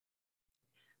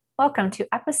Welcome to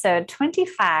episode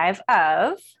 25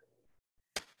 of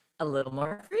A little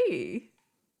more free.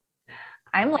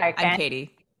 I'm I'm Larkin.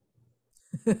 Katie.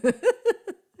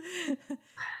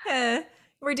 Eh,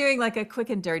 We're doing like a quick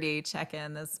and dirty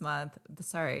check-in this month.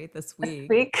 Sorry, this This week.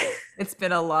 week. It's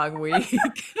been a long week.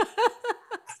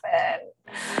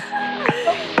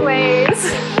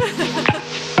 Ways.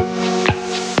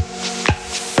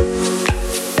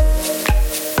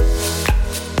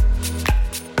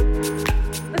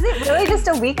 Was it really just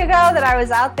a week ago that I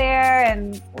was out there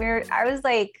and I was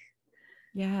like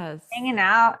Yes. hanging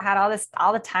out, had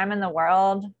all the time in the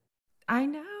world. I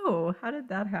know. How did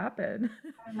that happen?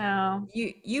 I don't know.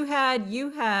 You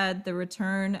had the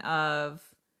return of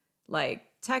like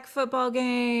tech football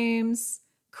games,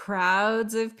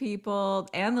 crowds of people,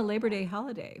 and the Labor Day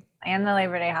holiday. And the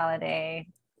Labor Day holiday.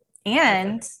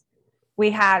 And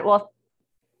Perfect.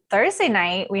 Thursday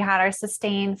night we had our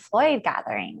Sustain Floyd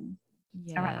gathering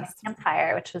around the Yes.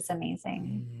 campfire, which was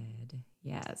amazing. Good.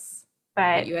 Yes.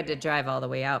 But But you had to drive all the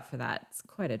way out for that. It's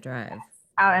quite a drive.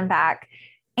 out and back.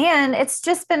 And it's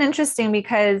just been interesting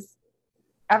because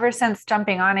ever since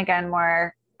jumping on again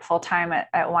more full time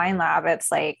at Wine Lab,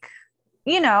 it's like,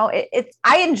 it's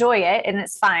I enjoy it and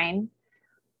it's fine.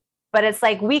 But it's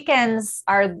like weekends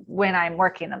are when I'm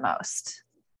working the most,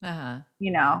 Uh-huh.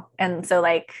 and so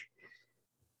like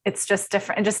it's just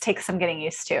different. It just takes some getting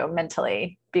used to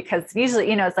mentally because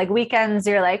usually, it's like weekends,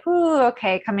 you're like, ooh,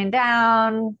 okay, coming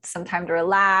down, some time to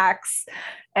relax.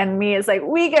 And me is like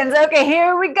weekends, okay,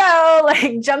 here we go,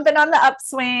 like jumping on the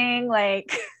upswing,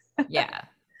 like Yeah.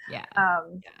 Yeah.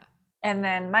 um, Yeah. and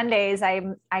then Mondays I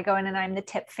go in and I'm the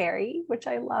tip fairy, which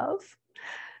I love.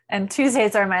 And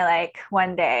Tuesdays are my like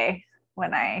one day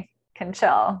when I can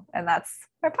chill, and that's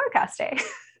our podcast day.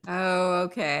 Oh,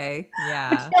 okay. which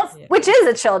Yeah. feels Yeah. which is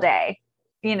a chill day,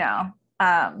 you know.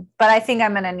 But I think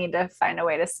I'm gonna need to find a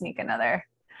way to sneak another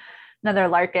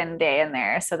Larkin day in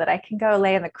there so that I can go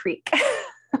lay in the creek.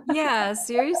 Yeah,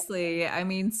 seriously. I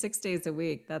mean, 6 days a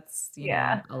week, that's,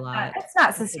 Yeah, a lot. it's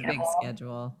not That's a big sustainable,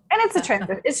 schedule. and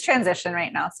it's transition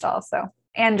right now still. So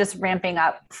and just ramping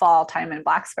up fall time in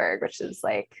Blacksburg, which is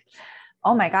like,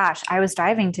 oh my gosh, I was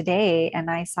driving today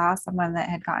and I saw someone that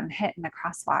had gotten hit in a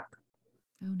crosswalk.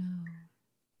 Oh no.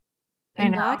 I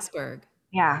In know. Blacksburg.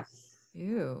 Yeah,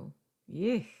 Ew.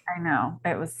 Yeah. I know.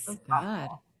 It was Oh God.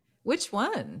 awful. Which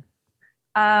one?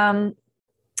 Um,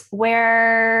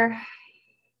 where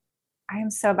I am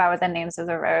so bad with the names of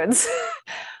the roads.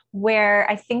 Where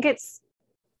I think it's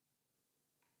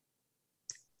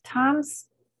Tom's.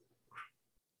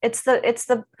 It's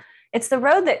the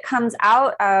road that comes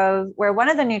out of where one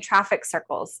of the new traffic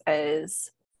circles is.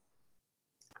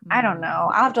 I don't know.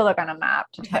 Hmm. I'll have to look on a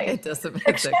map to tell you. It doesn't,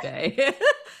 it's okay.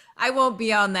 I won't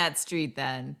be on that street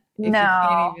then. If you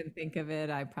can't No, even think of it,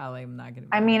 I probably am not going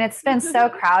to I be on mean it. it's been so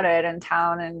crowded in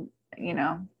town, and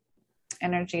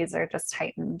energies are just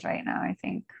heightened right now. I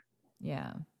think.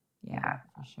 Yeah. Yeah, Yeah.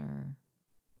 for sure.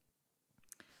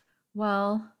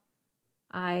 Well,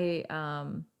 I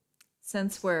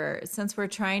since we're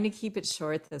trying to keep it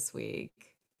short this week,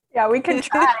 Yeah, we can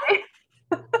try.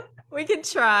 we can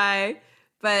try.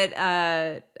 But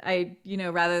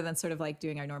rather than sort of like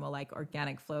doing our normal like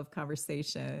organic flow of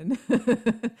conversation,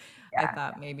 I Yeah.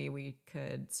 thought maybe we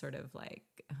could sort of like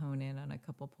hone in on a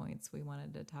couple points we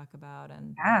wanted to talk about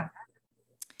and Yeah.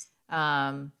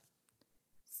 um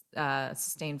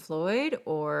Sustain Floyd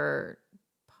or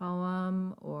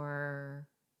poem or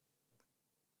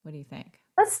what do you think?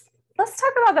 Let's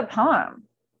talk about the poem.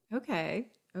 Okay.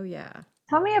 Oh yeah.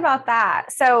 Tell me about that.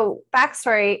 So,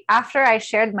 backstory, after I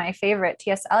shared my favorite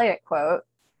T.S. Eliot quote,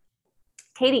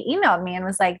 Katie emailed me and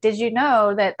was like, "Did you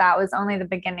know that that was only the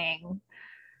beginning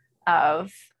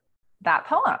of that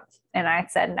poem?" And I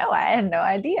said, "No, I had no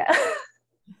idea."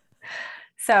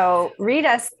 So, read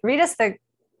us the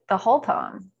whole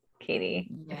poem, Katie,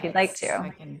 if you'd like Yes,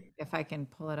 to. if I can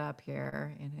pull it up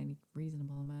here in a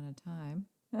reasonable amount of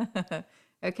time.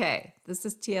 Okay, this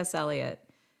is T.S. Eliot.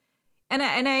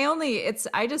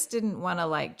 I just didn't want to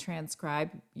like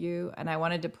transcribe you and I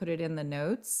wanted to put it in the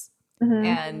notes. Mhm.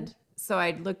 And so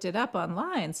I looked it up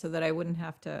online so that I wouldn't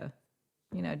have to,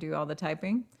 do all the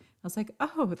typing. I was like,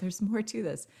 oh, there's more to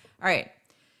this. All right.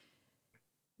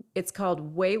 It's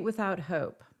called Wait Without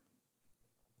Hope.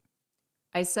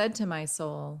 I said to my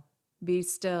soul, be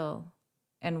still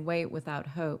and wait without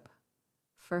hope,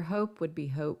 for hope would be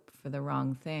hope for the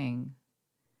wrong thing.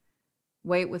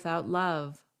 Wait without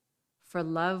love, for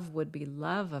love would be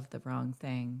love of the wrong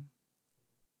thing.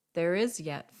 There is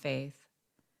yet faith,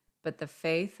 but the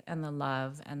faith and the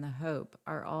love and the hope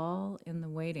are all in the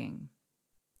waiting.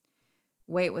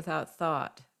 Wait without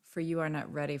thought, for you are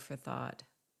not ready for thought.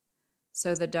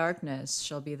 So the darkness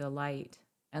shall be the light,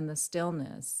 and the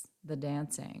stillness the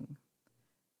dancing.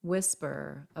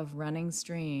 Whisper of running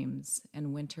streams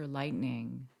and winter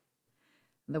lightning.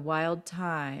 The wild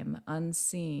thyme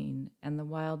unseen and the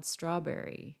wild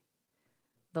strawberry.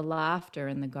 The laughter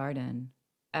in the garden,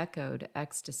 echoed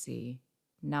ecstasy,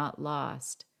 not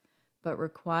lost, but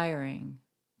requiring,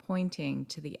 pointing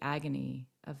to the agony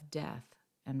of death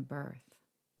and birth.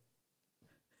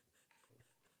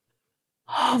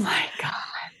 Oh my God.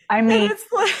 I And mean, it's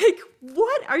like,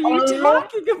 what are you oh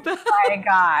talking about? my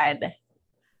God.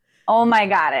 Oh my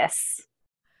goddess.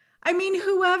 I mean,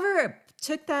 whoever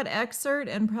took that excerpt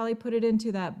and probably put it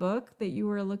into that book that you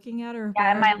were looking at, or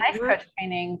Yeah, in my wherever life you were, coach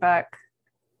training book.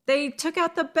 they took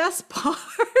out the best part.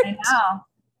 I know.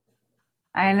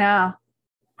 I know.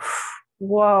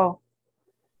 Whoa.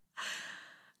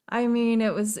 I mean,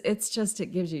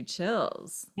 it gives you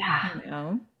chills, Yeah. you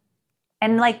know?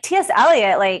 And like T.S.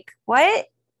 Eliot, like, what?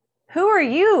 Who are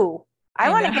you? I I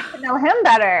want to know. get to know him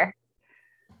better.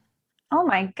 Oh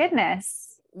my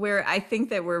goodness. Where I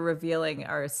think that we're revealing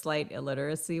our slight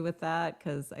illiteracy with that,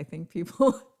 because I think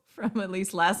people from at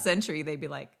least last century, they'd be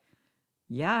like,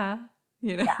 yeah,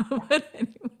 you know. Yeah. But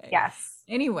anyway, Yes.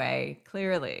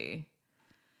 clearly,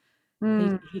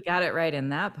 Mm, he got it right in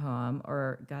that poem,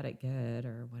 or got it good,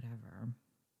 or whatever.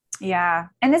 yeah.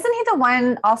 And isn't he the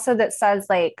one also that says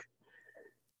like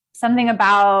something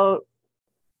about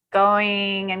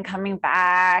going and coming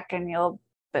back and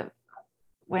but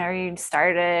where you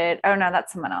started? Oh no,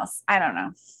 that's someone else. I don't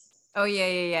know. Oh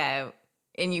yeah.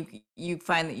 And you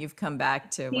find that you've come back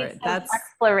to He where says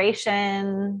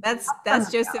exploration.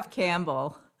 that's Joseph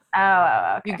Campbell. You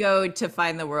Okay. go to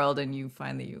find the world and you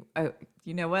find that you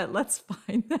know what? Let's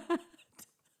find that.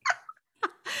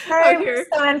 Oh, I'm here.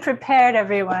 so unprepared,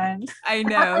 everyone. I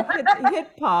know.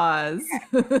 Hit pause.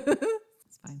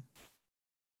 It's fine.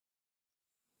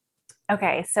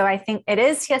 Okay, so I think it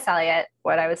is T.S. Eliot,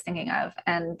 what I was thinking of.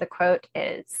 And the quote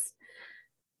is,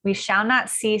 "We shall not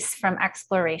cease from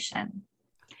exploration.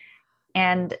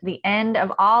 And the end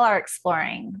of all our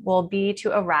exploring will be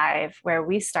to arrive where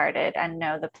we started and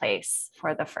know the place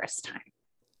for the first time."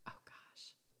 Oh gosh.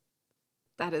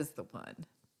 That is the one.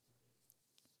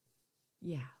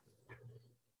 Yeah.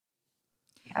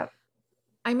 Yep.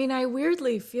 I mean, I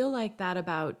weirdly feel like that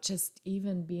about just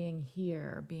even being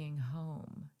here, being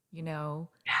home, you know,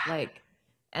 like,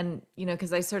 and, you know,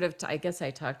 because I guess I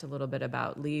talked a little bit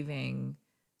about leaving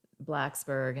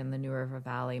Blacksburg and the New River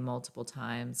Valley multiple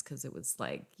times because it was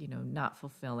like, you know, not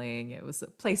fulfilling. It was a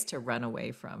place to run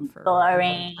away from for a long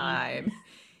Boring. time.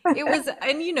 It was,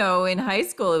 and you know, in high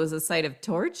school, it was a site of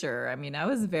torture. I mean, I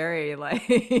was very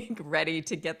like ready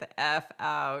to get the F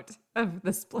out of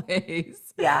this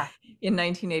place Yeah. in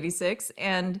 1986.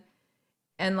 And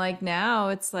like now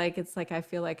it's like I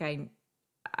feel like I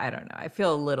don't know. I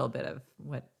feel a little bit of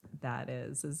what that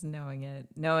is knowing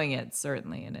it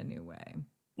certainly in a new way.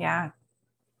 Yeah.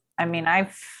 I mean, I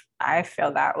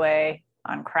feel that way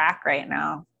on crack right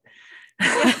now.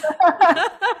 Yeah.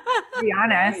 To be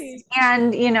honest. Right.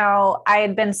 And, you know, I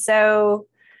had been so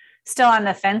still on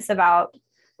the fence about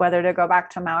whether to go back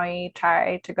to Maui,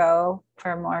 try to go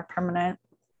for more permanent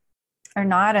or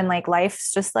not. And like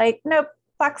life's just like, nope,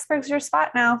 Blacksburg's your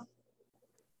spot now.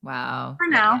 Wow. For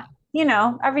now, Yeah. you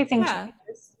know, everything Yeah.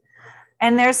 changes.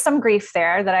 And there's some grief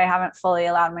there that I haven't fully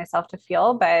allowed myself to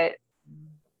feel, but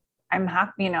I'm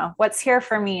happy, you know, what's here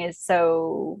for me is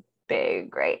so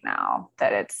big right now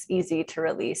that it's easy to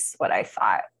release what I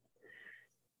thought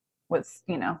was,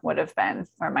 you know, would have been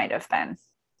or might have been.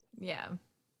 Yeah.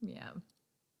 Yeah.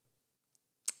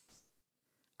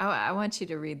 I want you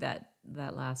to read that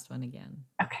last one again.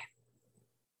 Okay.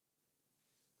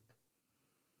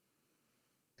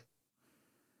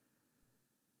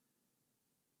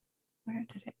 Where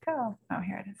did it go? Oh,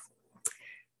 here it is.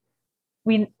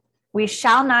 We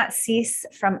shall not cease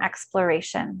from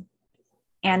exploration,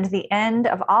 and the end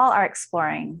of all our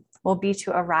exploring will be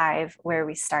to arrive where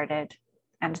we started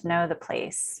and know the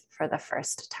place for the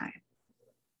first time.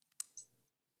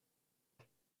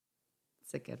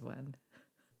 It's a good one.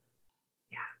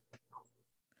 Yeah.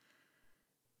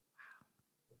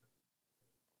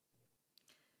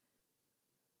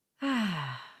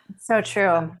 It's so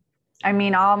true. I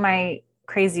mean, all my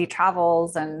crazy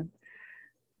travels and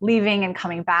leaving and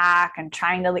coming back and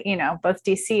trying to, you know, both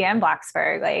DC and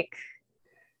Blacksburg, like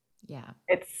Yeah.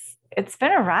 it's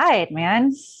been a ride,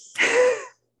 man.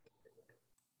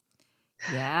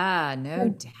 Yeah, no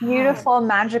doubt. Beautiful,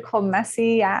 magical,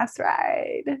 messy ass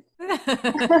ride.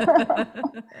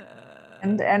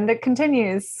 And it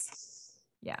continues.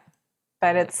 Yeah.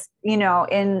 But it's, you know,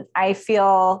 I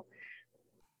feel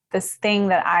this thing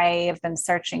that I have been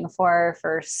searching for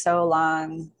so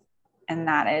long. And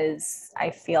that is, I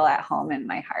feel at home in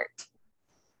my heart.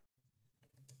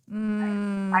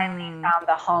 Finally Mm. found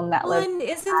the home that Well,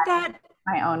 lives and in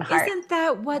my own heart. isn't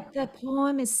that what the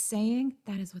poem is saying?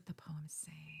 That is what the poem is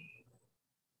saying.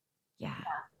 Yeah.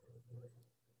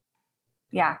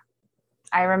 Yeah.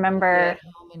 I Get remember, at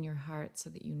home in your heart so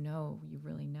that you know you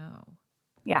really know.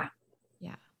 yeah.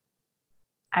 Yeah.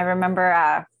 I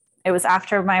remember it was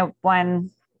after my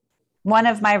one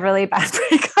of my really bad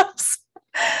breakups,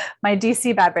 my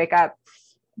DC bad breakup.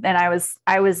 Then I was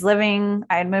living,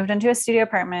 I had moved into a studio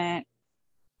apartment,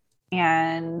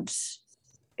 and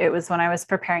it was when I was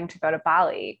preparing to go to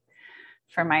Bali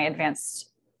for my advanced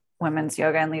women's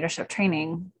yoga and leadership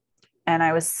training. And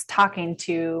I was talking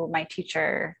to my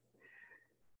teacher.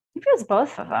 Maybe it was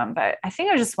both of them, but I think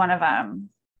it was just one of them.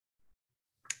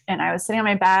 And I was sitting on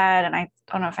my bed, and I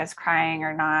don't know if I was crying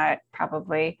or not,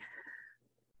 probably.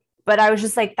 But I was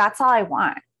just like, that's all I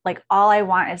want. Like, all I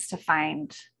want is to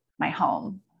find my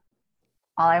home.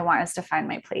 All I want is to find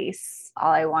my place.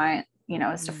 All I want,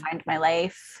 is to find my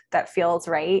life that feels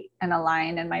right and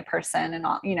aligned in my person and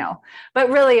all, but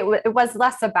really it was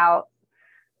less about,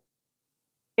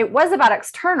 it was about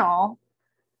external,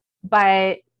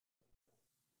 but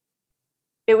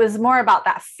it was more about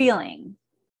that feeling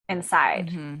inside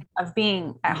of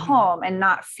being at home and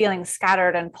not feeling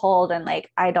scattered and pulled and like,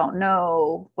 I don't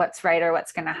know what's right or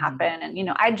what's going to happen. And,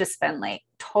 I'd just been like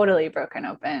totally broken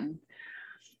open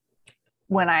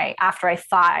after I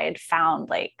thought I'd found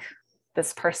like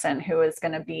this person who was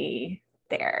going to be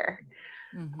there,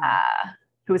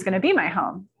 who was going to be my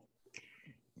home.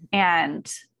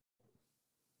 And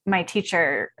my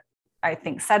teacher, I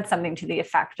think, said something to the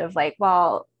effect of like,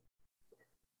 well,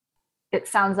 it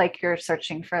sounds like you're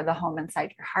searching for the home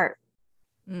inside your heart.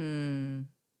 And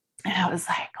I was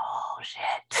like, oh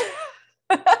shit.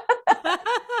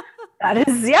 That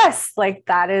is, yes, like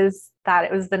that it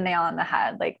was the nail on the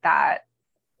head. Like that,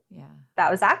 yeah, that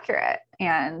was accurate.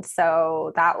 And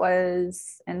so that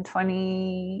was in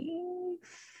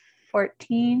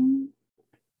 2014,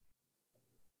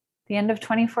 the end of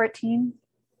 2014.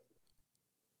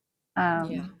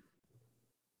 Yeah.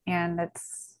 And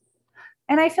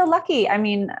I feel lucky. I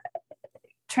mean,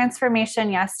 transformation,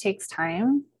 yes, takes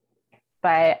time,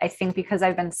 but I think because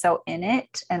I've been so in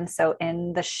it and so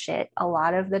in the shit a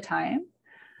lot of the time,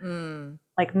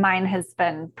 like mine has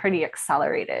been pretty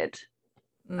accelerated,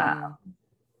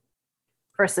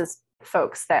 versus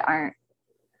folks that aren't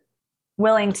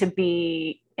willing to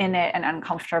be in it and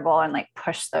uncomfortable and like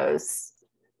push those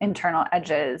internal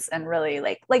edges and really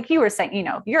like you were saying,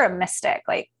 you're a mystic.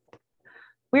 Like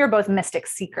we are both mystic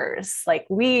seekers. Like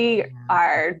we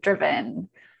are driven.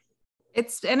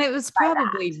 It was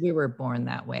probably, we were born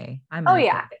that way. Oh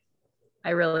yeah. I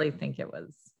really think it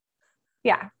was.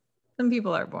 Yeah. Some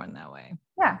people are born that way.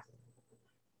 Yeah.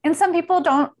 And some people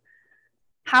don't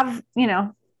have,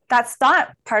 that's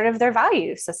not part of their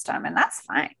value system, and that's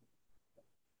fine.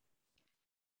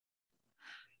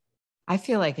 I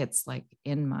feel like it's like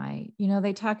in my,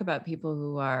 they talk about people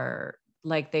who are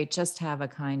like, they just have a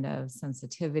kind of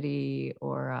sensitivity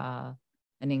or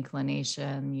an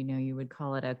inclination, you would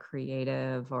call it a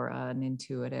creative or an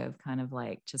intuitive kind of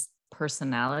like just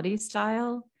personality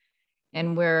style.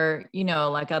 And we're,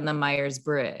 like on the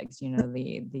Myers-Briggs,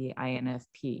 the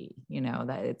INFP,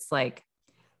 that it's like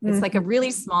a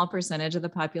really small percentage of the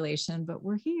population, but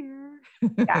we're here.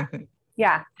 Yeah.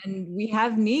 Yeah. And we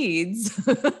have needs.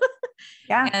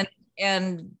 Yeah.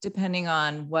 And depending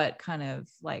on what kind of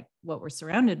like what we're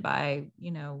surrounded by,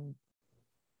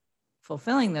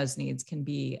 fulfilling those needs can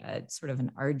be a sort of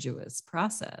an arduous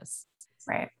process.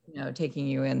 Right. Taking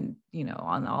you in,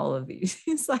 on all of these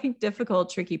like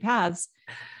difficult, tricky paths.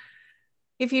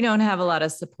 If you don't have a lot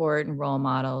of support and role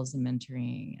models and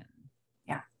mentoring and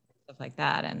stuff like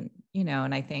that. And,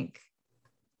 and I think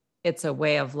it's a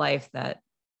way of life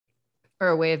or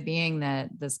a way of being that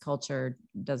this culture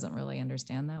doesn't really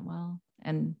understand that well.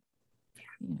 And,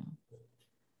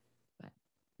 but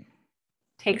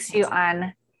takes you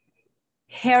on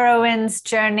heroine's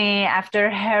journey after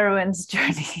heroine's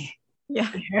journey. Yeah.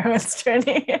 Heroine's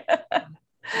journey.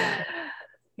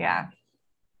 Yeah.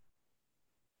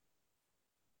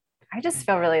 I just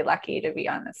feel really lucky to be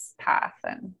on this path.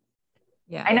 And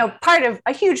I know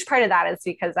a huge part of that is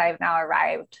because I've now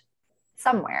arrived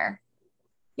somewhere.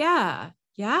 Yeah.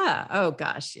 Yeah. Oh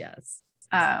gosh. Yes.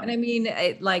 And I mean,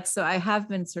 so I have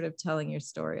been sort of telling your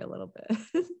story a little bit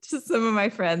to some of my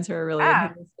friends who are really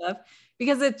into this stuff,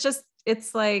 because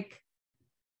it's like,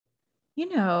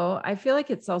 I feel like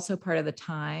it's also part of the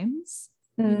times,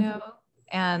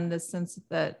 And the sense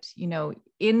that,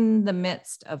 in the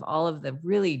midst of all of the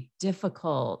really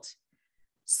difficult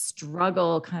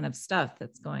struggle kind of stuff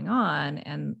that's going on,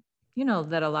 and,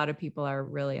 that a lot of people are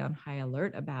really on high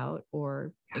alert about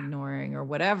or ignoring or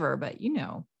whatever, but,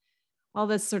 all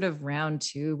this sort of round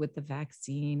two with the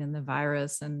vaccine and the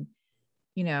virus, and,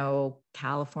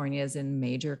 California's in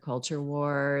major culture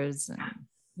wars, and,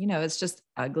 it's just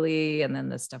ugly. And then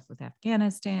the stuff with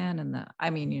Afghanistan and on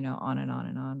and on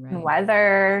and on, right?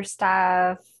 Weather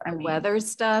stuff. Weather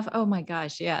stuff. Oh my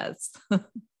gosh. Yes.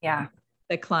 Yeah.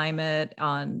 The climate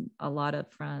on a lot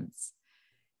of fronts.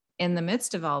 In the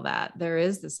midst of all that, there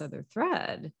is this other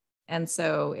thread. And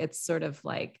so it's sort of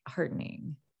like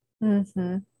heartening,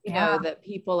 that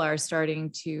people are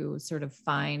starting to sort of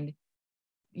find,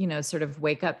 sort of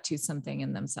wake up to something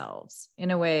in themselves in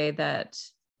a way that,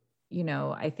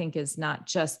 I think is not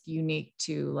just unique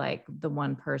to like the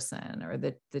one person or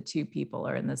the two people,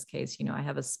 or in this case, I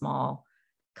have a small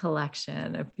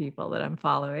collection of people that I'm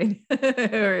following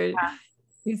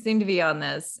who seem to be on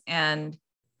this. And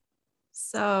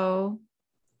so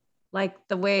like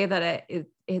the way that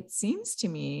it seems to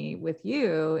me with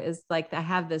you is like, I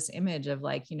have this image of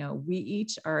like, we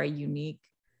each are a unique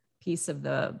piece of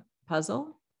the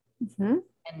puzzle.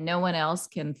 And no one else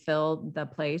can fill the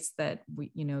place that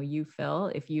you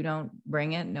fill. If you don't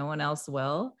bring it, no one else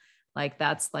will. Like,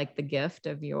 that's like the gift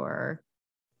of your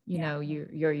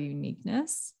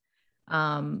uniqueness.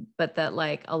 But that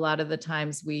like a lot of the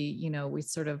times we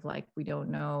sort of like, we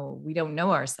don't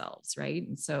know ourselves. Right.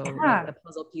 And so like, the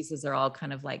puzzle pieces are all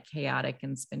kind of like chaotic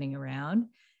and spinning around.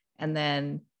 And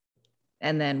then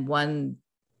one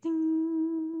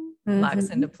thing locks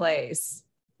into place,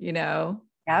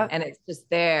 and it's just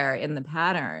there in the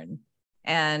pattern.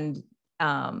 And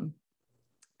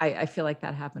I feel like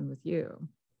that happened with you.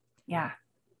 Yeah.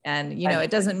 And,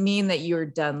 it doesn't mean that you're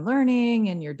done learning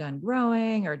and you're done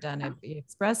growing or done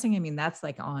expressing. I mean, that's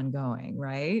like ongoing,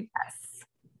 right? Yes.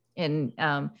 And,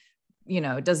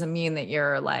 it doesn't mean that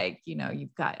you're like,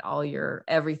 you've got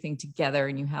everything together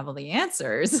and you have all the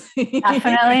answers.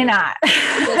 Definitely not.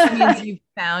 It just means you've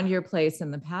found your place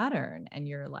in the pattern and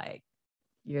you're like,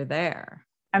 you're there.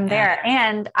 I'm there.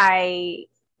 And I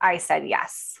said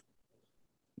yes.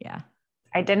 Yeah.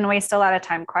 I didn't waste a lot of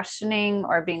time questioning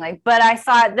or being like, but I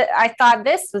thought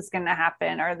this was going to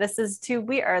happen, or this is too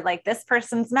weird, or like this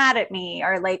person's mad at me,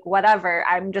 or like whatever.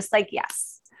 I'm just like,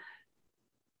 yes,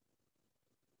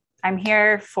 I'm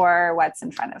here for what's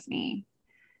in front of me.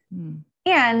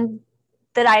 And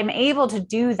that I'm able to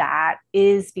do that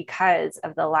is because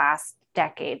of the last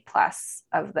decade plus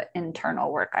of the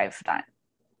internal work I've done.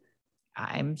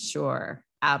 I'm sure.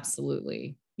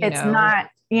 Absolutely. It's not,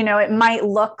 it might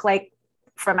look like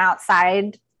from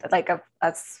outside, like a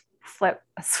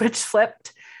switch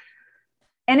flipped,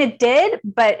 and it did,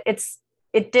 but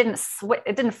it didn't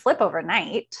flip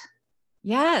overnight.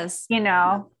 Yes.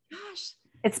 Gosh.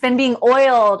 It's been being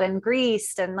oiled and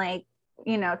greased and like,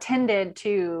 tended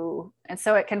to. And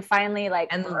so it can finally like,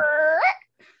 and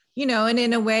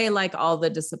in a way, like all the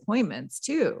disappointments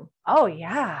too. Oh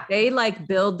yeah. They like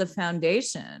build the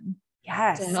foundation.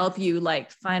 Yes. To help you like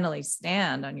finally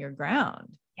stand on your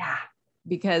ground. Yeah.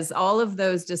 Because all of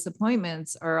those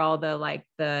disappointments are all the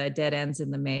dead ends in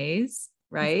the maze,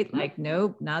 right? Like,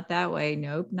 nope, not that way.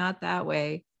 Nope, not that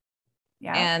way.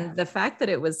 Yeah. And the fact that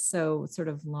it was so sort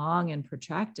of long and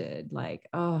protracted, like,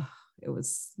 oh, it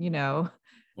was,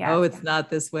 it's not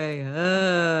this way.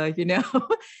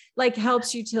 Like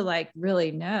helps you to like really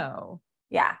know.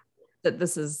 Yeah. That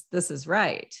this is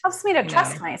right. Helps me to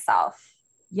trust myself.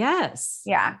 Yes.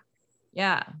 Yeah.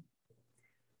 Yeah.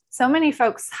 So many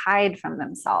folks hide from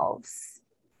themselves.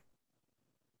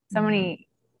 So many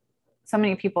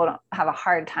people don't have a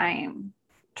hard time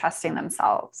trusting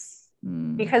themselves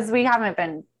because we haven't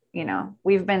been,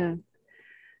 we've been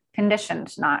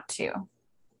conditioned not to.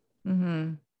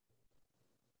 Mm-hmm.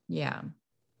 Yeah.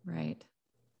 Right.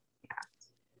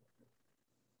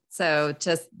 So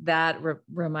just that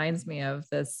reminds me of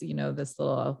this, this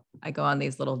little, I go on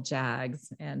these little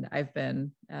jags, and I've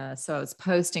been, so I was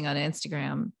posting on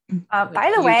Instagram.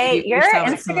 By the way, your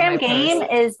Instagram game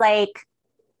is like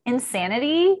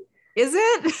insanity. Is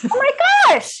it? Oh my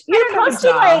gosh. You're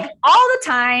posting like all the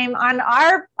time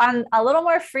on a little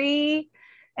more free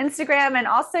Instagram, and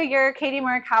also your Katie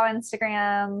Morikawa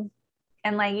Instagram.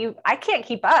 And like I can't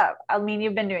keep up. I mean,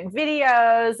 you've been doing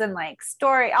videos and like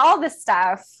story, all this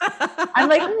stuff. I'm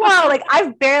like, whoa, like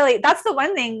that's the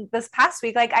one thing this past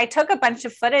week, like I took a bunch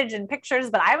of footage and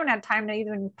pictures, but I haven't had time to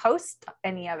even post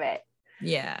any of it.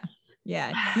 Yeah.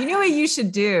 Yeah. You know what you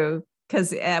should do?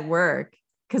 Cause at work,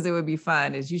 cause it would be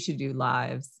fun, is you should do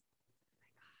lives.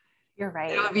 You're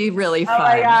right. It would be really Oh fun.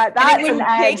 my God, And that's it an wouldn't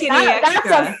edge. take any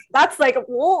extra. That's like,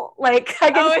 whoa, like I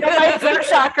can feel my throat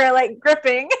chakra like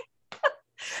gripping.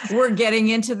 We're getting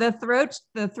into the throat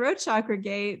chakra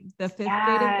gate, the fifth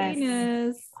gate of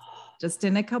Venus, just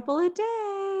in a couple of days.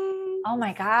 Oh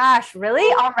my gosh,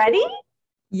 really? Already?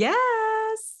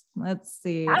 Yes. Let's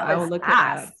see. That I will was look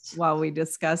fast. it up while we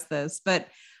discuss this, but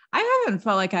I haven't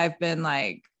felt like I've been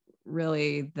like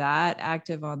really that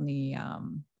active on the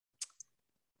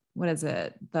what is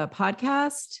it? The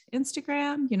podcast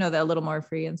Instagram, you know, the A Little More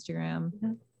Free Instagram.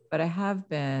 Mhm. But I have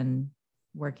been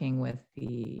working with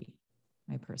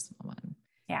my personal one.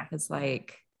 Yeah. It's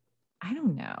like, I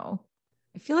don't know.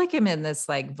 I feel like I'm in this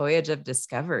like voyage of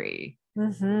discovery,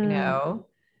 you know?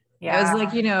 Yeah. I was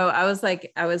like, you know, I was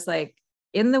like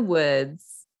in the woods.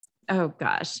 Oh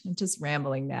gosh, I'm just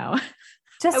rambling now.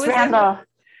 Just ramble.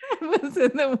 I was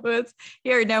in the woods.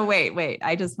 Here, no, wait.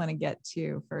 I just want to get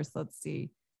to first. Let's see.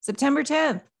 September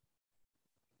 10th.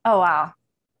 Oh, wow.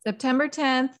 September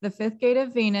 10th, the fifth gate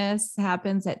of Venus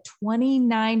happens at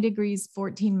 29 degrees,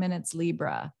 14 minutes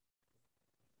Libra.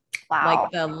 Wow.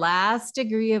 Like the last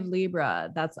degree of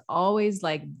Libra, that's always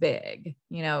like big.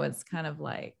 You know, it's kind of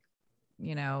like,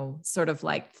 you know, sort of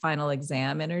like final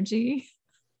exam energy.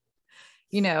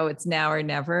 You know, it's now or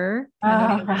never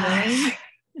kind of feeling.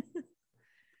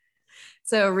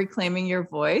 So reclaiming your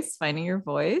voice, finding your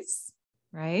voice,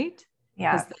 right?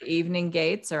 Yeah. Because the evening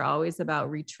gates are always about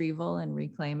retrieval and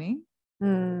reclaiming.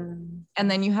 Mm.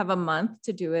 And then you have a month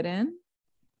to do it in.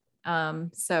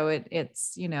 So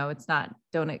it's, you know, it's not,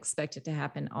 don't expect it to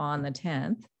happen on the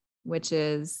 10th, which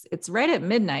is, it's right at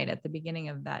midnight at the beginning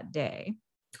of that day.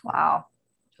 Wow.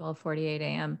 12:48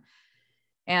 a.m.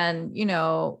 And, you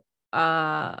know,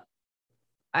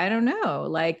 I don't know,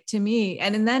 like to me,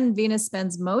 and then Venus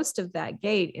spends most of that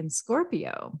gate in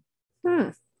Scorpio.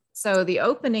 So the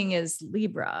opening is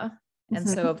Libra. And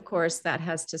so of course that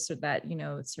has to sort of that, you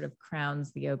know, it sort of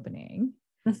crowns the opening.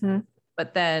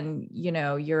 But then, you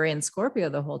know, you're in Scorpio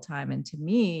the whole time. And to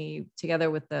me, together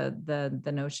with the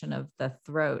notion of the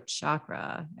throat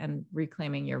chakra and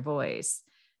reclaiming your voice,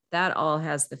 that all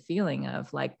has the feeling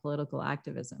of like political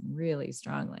activism really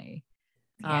strongly.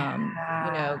 You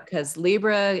know, because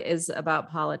Libra is about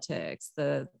politics,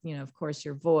 you know, of course,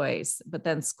 your voice, but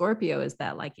then Scorpio is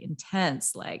that like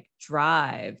intense, like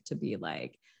drive to be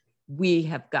like, we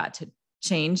have got to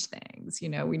change things, you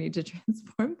know, we need to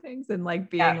transform things, and like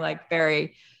being like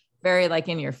very, very like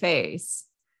in your face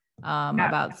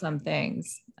about some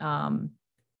things. But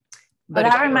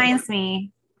that reminds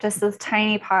me, just this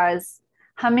tiny pause.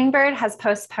 Hummingbird has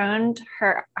postponed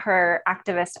her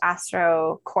activist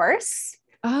astro course.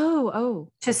 To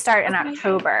start in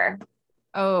October.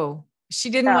 Oh,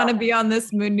 she didn't want to be on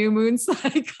this new moon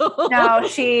cycle. No,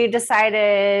 she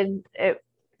decided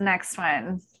next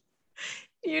one.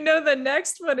 You know, the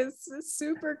next one is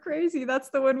super crazy. That's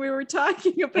the one we were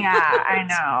talking about. Yeah, I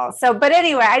know. So, but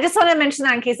anyway, I just want to mention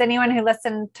that in case anyone who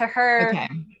listened to her,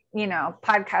 you know,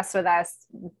 podcast with us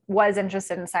was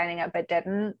interested in signing up, but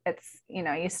didn't. It's, you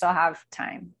know, you still have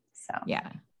time. So, yeah.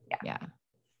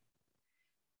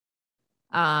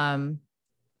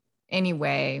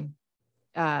 Anyway,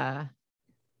 so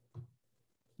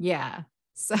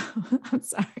I'm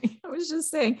sorry. I was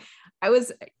just saying,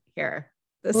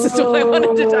 this is what I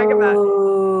wanted to talk about.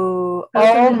 Oh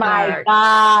my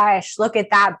gosh, look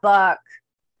at that book.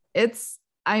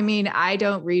 I mean, I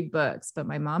don't read books, but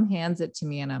my mom hands it to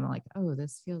me and I'm like, oh,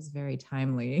 this feels very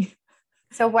timely.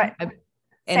 So what?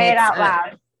 Say it out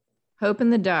loud. Hope in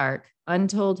the Dark,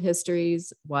 Untold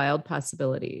Histories, Wild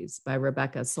Possibilities by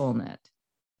Rebecca Solnit.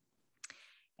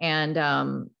 And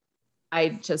I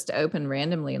just opened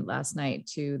randomly last night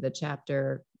to the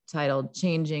chapter titled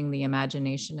Changing the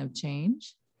Imagination of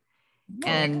Change.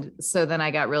 And so then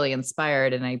I got really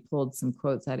inspired and I pulled some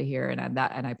quotes out of here and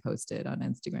I posted on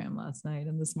Instagram last night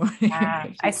and this morning. Yeah,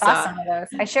 I saw some of those.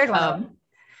 I shared one of them.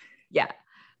 Yeah.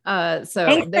 So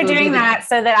thanks for doing that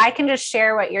so that I can just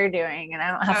share what you're doing and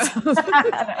I don't have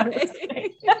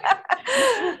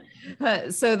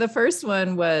to. So the first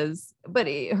one was, but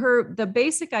the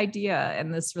basic idea,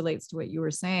 and this relates to what you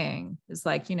were saying, is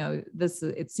like, you know,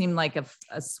 it seemed like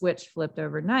a switch flipped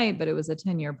overnight, but it was a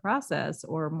 10-year process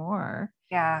or more.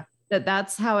 Yeah.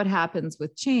 That's how it happens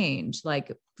with change.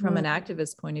 Like from an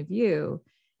activist point of view,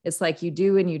 it's like you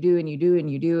do and you do and you do and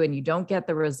you do and you don't get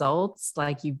the results.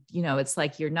 Like you know, it's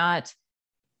like you're not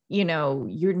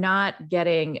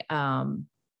getting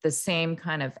the same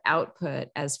kind of output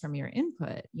as from your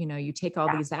input. You know, you take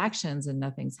all these actions and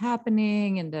nothing's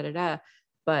happening and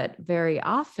but very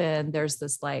often there's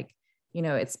this like, you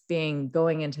know, it's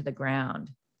going into the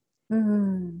ground.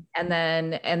 And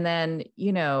then,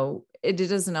 you know, it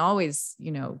doesn't always,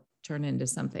 turn into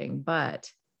something,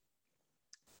 but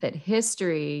that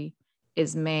history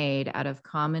is made out of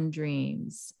common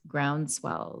dreams,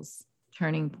 groundswells,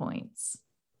 turning points,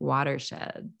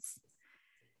 watersheds,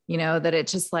 that it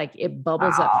just like it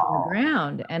bubbles up from the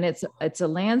ground, and it's a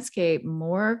landscape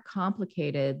more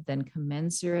complicated than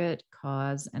commensurate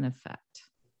cause and effect.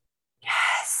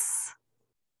 Yes.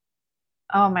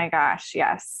 Oh my gosh.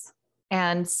 Yes.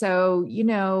 And so,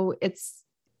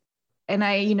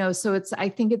 I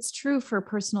think it's true for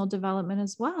personal development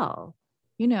as well.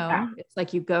 It's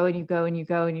like you go and you go and you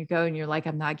go and you go and you're like,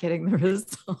 I'm not getting the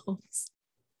results.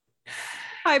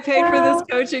 I paid for this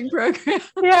coaching program.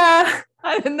 Yeah.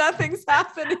 And nothing's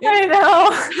happening. I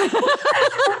know.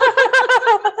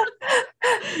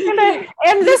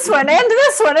 and this one, and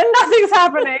nothing's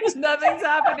happening. Nothing's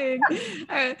happening.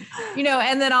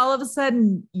 And then all of a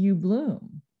sudden you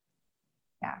bloom.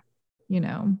 Yeah.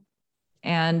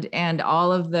 And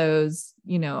all of those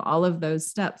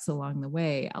steps along the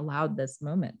way allowed this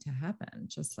moment to happen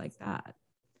just like that.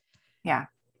 Yeah.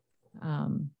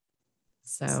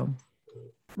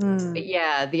 But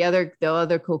yeah, the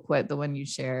other cool quote, the one you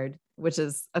shared, which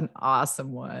is an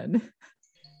awesome one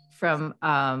from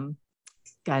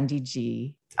Gandhi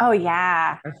Ji. Oh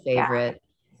yeah. Our favorite.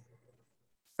 Yeah.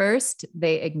 First,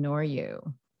 they ignore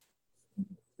you.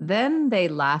 Then they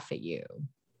laugh at you.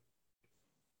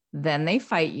 Then they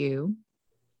fight you.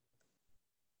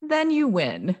 Then you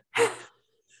win.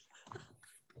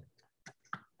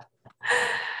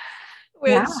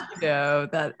 Which,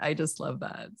 that I just love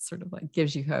that. It sort of like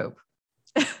gives you hope.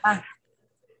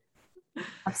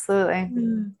 Absolutely.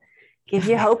 Gives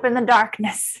you hope in the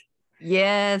darkness.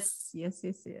 Yes. So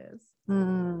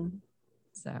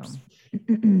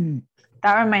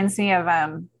that reminds me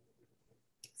of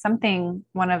something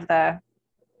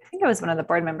I think it was one of the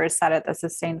board members said at the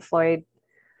Sustain Floyd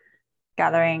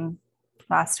gathering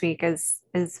last week is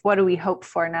what do we hope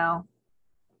for now?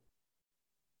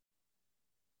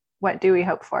 What do we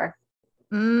hope for?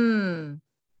 And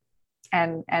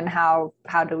how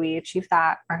do we achieve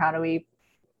that? Or how do we,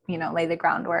 lay the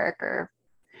groundwork or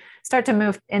start to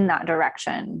move in that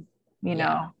direction,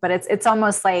 but it's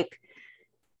almost like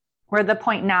we're at the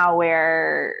point now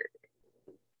where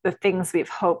the things we've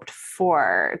hoped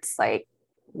for, it's like,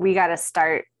 we got to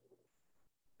start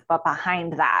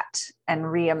behind that and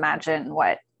reimagine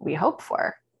what we hope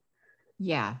for.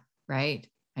 Yeah. Right.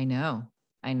 I know.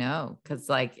 Cause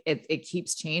like it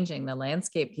keeps changing. The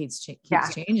landscape keeps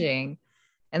changing.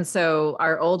 And so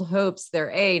our old hopes,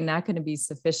 they're not going to be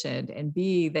sufficient. And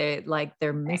B,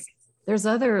 there's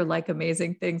other like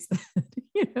amazing things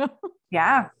that,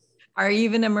 are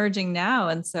even emerging now.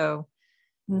 And so,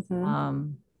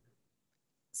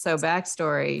 so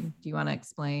backstory, do you want to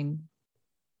explain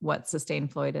what Sustain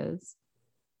Floyd is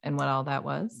and what all that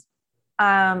was?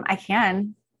 I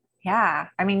can. Yeah.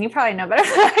 I mean, you probably know better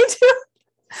than I do.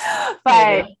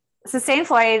 But Sustain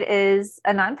Floyd is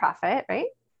a nonprofit, right?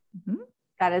 Mm-hmm.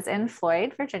 That is in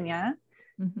Floyd, Virginia.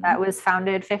 Mm-hmm. That was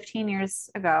founded 15 years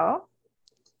ago.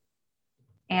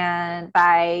 And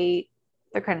by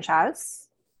the Crenshaws,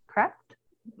 correct?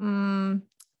 And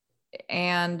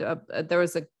there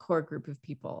was a core group of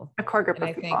people. A core group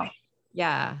of people.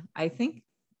 I think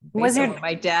was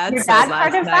my dad said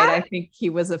last night, I think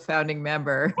he was a founding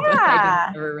member, but I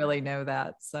didn't ever really know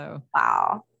that. So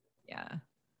wow. Yeah.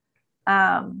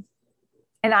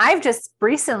 And I've just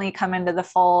recently come into the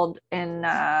fold in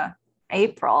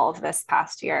April of this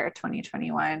past year,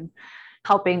 2021,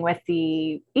 helping with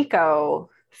the Eco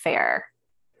Fair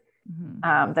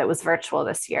that was virtual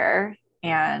this year.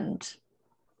 And,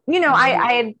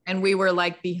 and we were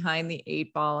like behind the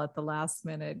 8 ball at the last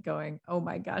minute going, oh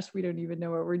my gosh, we don't even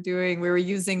know what we're doing. We were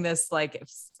using this like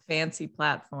fancy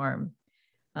platform.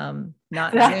 Not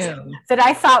Zoom. That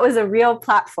I thought was a real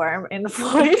platform in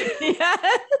Floyd.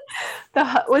 Yes.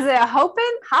 Was it a Hopin?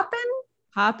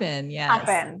 Hopin, yes.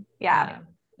 Hopin, yeah.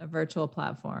 A virtual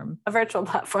platform.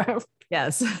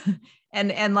 Yes.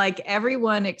 And like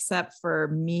everyone except for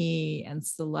me and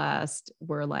Celeste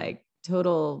were like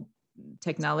total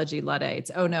technology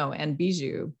Luddites. Oh no, and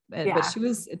Bijou. But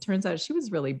it turns out she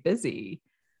was really busy.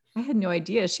 I had no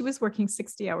idea. She was working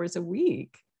 60 hours a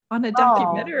week on a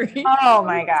documentary. Oh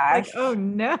my gosh. Like, oh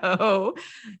no,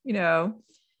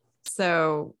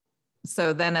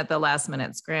 so then at the last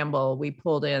minute scramble, we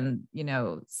pulled in,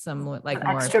 some like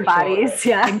more extra bodies,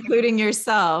 including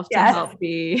yourself to help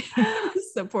the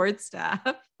support staff.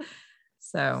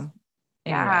 So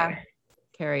anyway,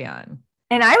 carry on.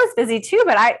 And I was busy too,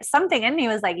 but something in me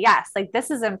was like, yes, like this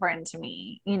is important to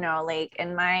me, like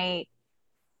in my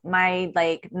my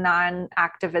like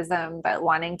non-activism, but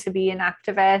wanting to be an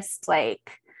activist,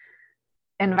 like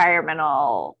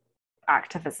environmental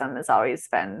activism has always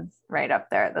been right up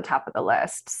there at the top of the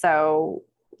list. So,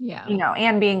 Yeah.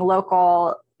 And being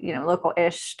local,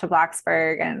 local-ish to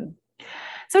Blacksburg. And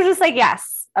so just like,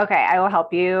 yes, okay, I will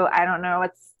help you. I don't know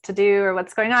what's to do or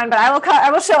what's going on, but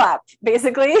I will show up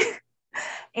basically.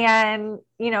 And,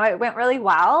 it went really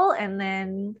well. And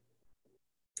then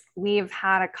we've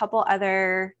had a couple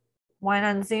other, one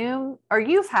on Zoom, or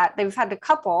they've had a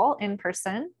couple in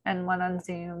person and one on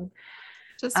Zoom.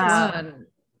 Just one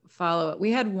follow-up.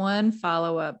 We had one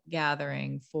follow-up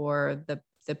gathering for the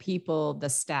people, the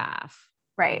staff,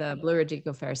 right? The Blue Ridge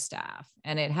Eco Fair staff,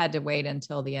 and it had to wait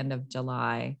until the end of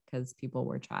July because people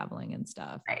were traveling and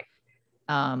stuff. Right.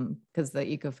 Because the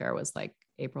Eco Fair was like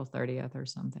April 30th or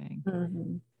something,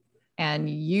 mm-hmm. and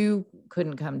you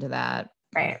couldn't come to that,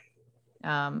 right?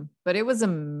 But it was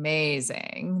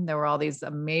amazing. There were all these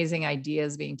amazing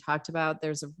ideas being talked about.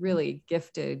 There's a really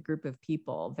gifted group of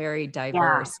people, very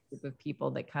diverse group of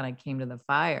people that kind of came to the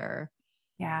fire.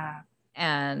 Yeah.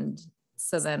 And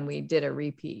so then we did a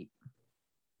repeat.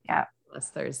 Yeah.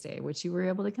 Last Thursday, which you were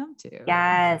able to come to.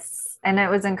 Yes. And it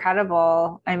was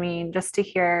incredible. I mean, just to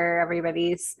hear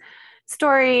everybody's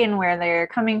story and where they're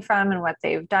coming from and what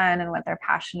they've done and what they're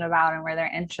passionate about and where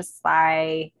their interests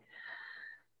lie.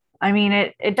 I mean,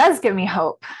 it does give me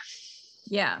hope.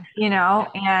 Yeah.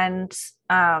 And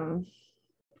I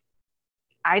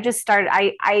just started,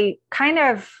 I kind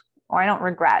of, I don't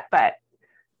regret, but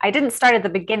I didn't start at the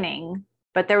beginning,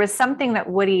 but there was something that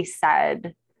Woody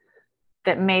said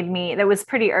that was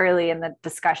pretty early in the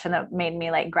discussion that made me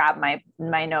like grab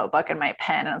my notebook and my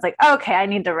pen. And I was like, okay, I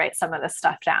need to write some of this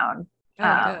stuff down.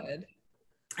 Good.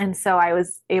 And so I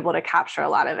was able to capture a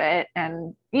lot of it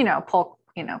and, pull,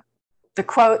 the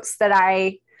quotes that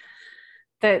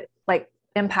like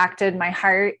impacted my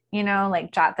heart,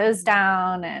 like jot those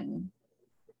down. And,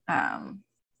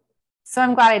 so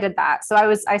I'm glad I did that. So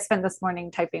I spent this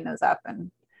morning typing those up and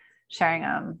sharing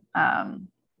them.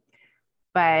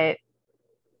 But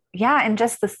yeah, and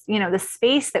just this, the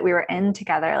space that we were in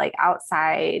together, like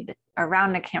outside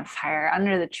around a campfire,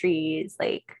 under the trees,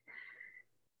 like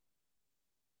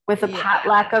with a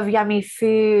potluck of yummy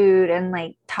food and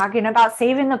like talking about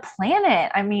saving the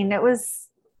planet. I mean, it was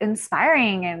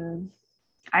inspiring and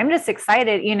I'm just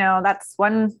excited. That's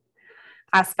one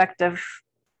aspect of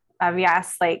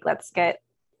yes, like let's get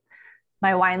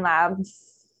my wine lab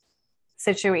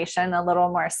situation a little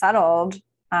more settled.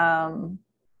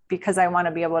 Because I want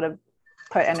to be able to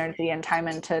put energy and time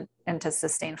into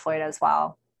Sustain Floyd as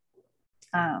well.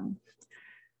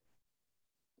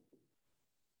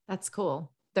 That's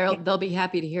cool. They'll be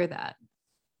happy to hear that.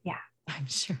 Yeah, I'm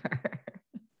sure.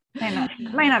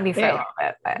 Might not be for a little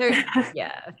bit, but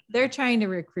they're trying to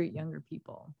recruit younger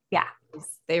people. Yeah,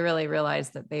 they really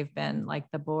realize that they've been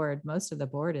like the board. Most of the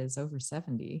board is over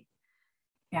 70.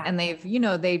 Yeah. And they've,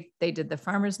 they did the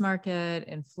farmers market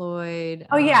in Floyd.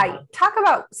 Oh yeah. Talk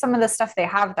about some of the stuff they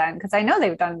have done. Cause I know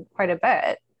they've done quite a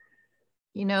bit.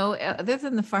 Other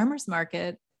than the farmers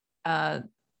market,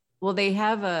 they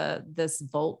have this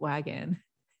Volt wagon.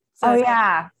 So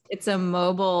it's a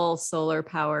mobile solar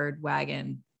powered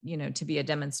wagon, to be a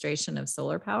demonstration of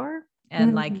solar power.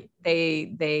 And like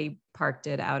they parked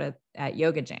it out at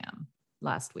Yoga Jam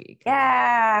last week.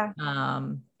 Yeah.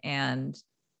 And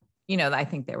I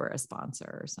think they were a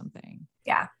sponsor or something.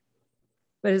 Yeah.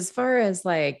 But as far as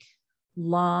like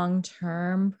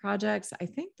long-term projects, I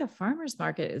think the farmers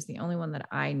market is the only one that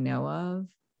I know of.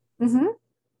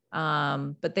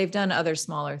 Mm-hmm. But they've done other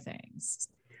smaller things.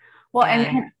 Well,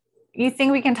 and you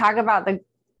think we can talk about the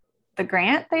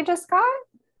grant they just got?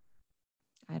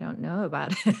 I don't know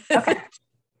about it. Okay.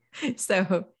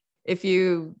 So if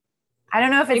you, I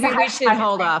don't know if it's, maybe we should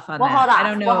hold off on that. Hold off. I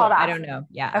don't know. We'll hold off. I don't know.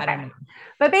 Yeah. Okay. I don't know.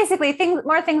 But basically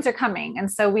more things are coming. And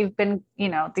so we've been,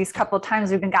 these couple of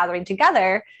times we've been gathering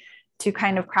together to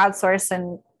kind of crowdsource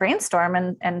and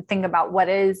brainstorm and think about what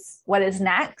is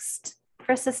next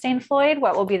for Sustain Floyd,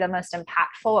 what will be the most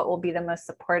impactful, what will be the most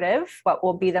supportive, what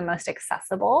will be the most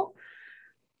accessible.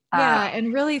 Yeah.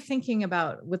 And really thinking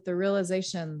about with the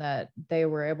realization that they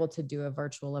were able to do a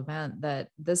virtual event, that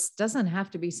this doesn't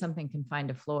have to be something confined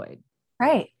to Floyd.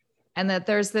 Right. And that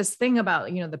there's this thing about,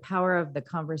 the power of the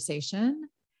conversation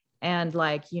and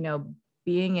like,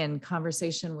 being in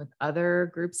conversation with other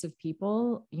groups of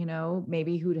people,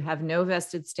 maybe who have no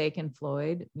vested stake in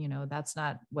Floyd, that's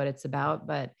not what it's about,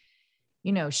 but,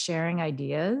 sharing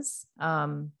ideas,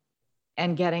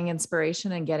 and getting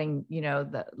inspiration and getting,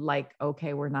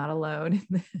 okay, we're not alone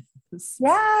in this.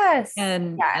 Yes.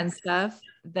 And stuff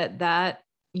that,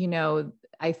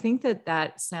 I think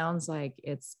that sounds like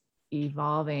it's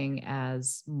evolving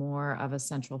as more of a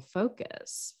central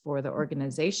focus for the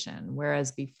organization,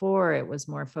 whereas before it was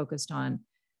more focused on,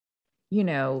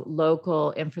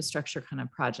 local infrastructure kind of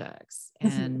projects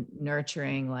and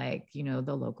nurturing, like,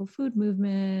 the local food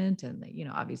movement and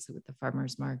obviously with the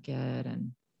farmers market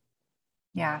and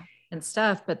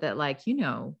stuff, but that, like,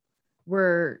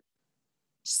 we're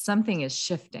something is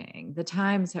shifting, the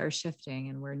times are shifting,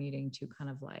 and we're needing to kind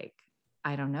of, like,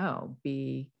 I don't know,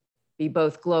 be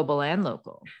both global and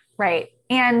local. Right.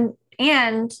 And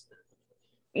a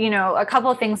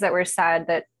couple of things that were said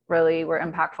that really were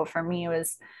impactful for me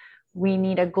was, we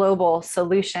need a global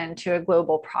solution to a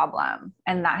global problem.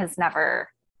 And that has never,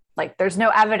 like, there's no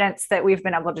evidence that we've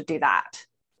been able to do that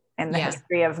in the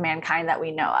history of mankind that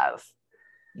we know of.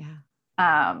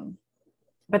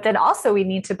 But then also we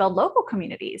need to build local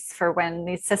communities for when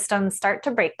these systems start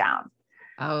to break down.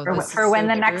 For when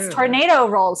the next tornado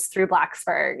rolls through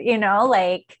Blacksburg,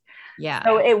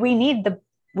 so we need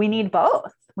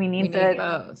both. We need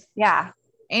both. Yeah.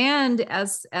 And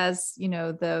as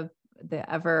the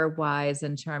ever wise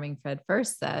and charming Fred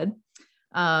First said,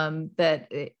 that,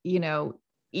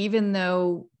 even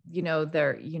though,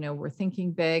 we're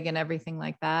thinking big and everything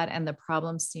like that, and the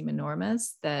problems seem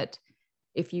enormous, that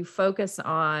if you focus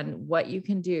on what you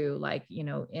can do, like,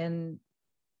 in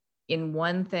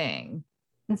one thing,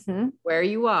 where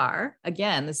you are,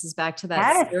 again, this is back to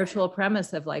that spiritual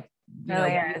premise of, like,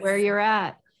 where you're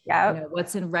at,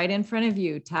 what's right in front of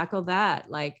you, tackle that,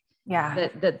 like,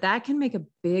 that can make a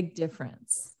big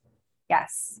difference.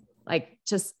 Yes. Like,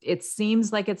 just, it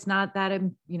seems like it's not that,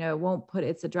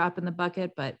 it's a drop in the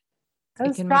bucket, but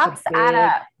those it can drops make a add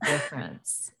up. big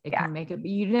difference. It can make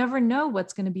you never know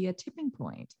what's going to be a tipping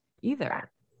point either.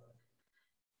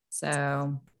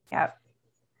 So,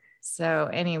 so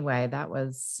anyway, that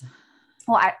was.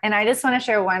 Well, I just want to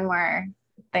share one more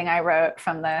thing I wrote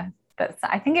from I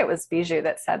think it was Bijou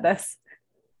that said this,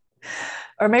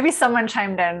 or maybe someone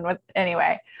chimed in with,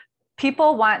 anyway,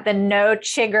 people want the no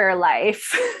chigger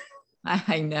life.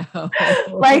 I know.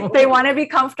 Like, they want to be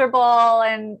comfortable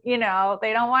and, they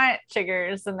don't want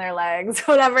chiggers in their legs,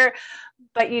 whatever,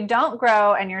 but you don't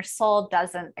grow and your soul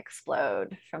doesn't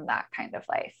explode from that kind of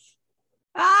life.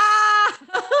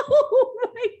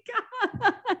 Oh my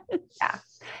God. Yeah.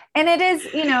 And it is,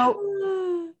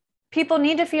 people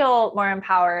need to feel more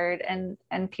empowered, and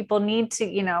people need to,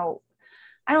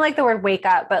 I don't like the word wake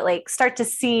up, but, like, start to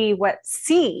see what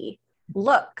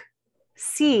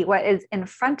is in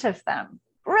front of them,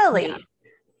 really.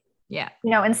 Yeah.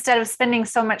 Instead of spending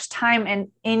so much time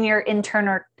in your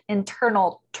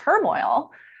internal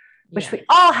turmoil, which we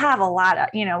all have a lot of,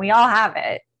 we all have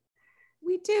it.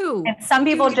 We do. And some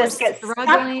people just get struggling.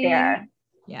 Stuck there.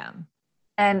 Yeah.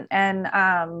 And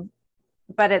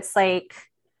but it's like,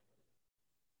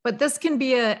 but this can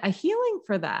be a healing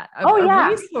for that. A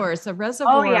resource, a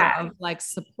reservoir of, like,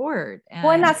 support.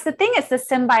 And that's the thing. It's the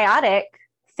symbiotic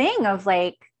thing of,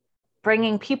 like,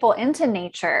 bringing people into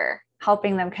nature,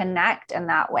 helping them connect in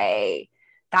that way.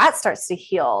 That starts to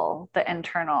heal the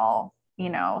internal,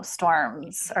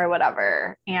 storms or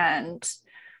whatever. And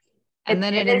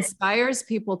then it inspires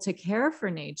people to care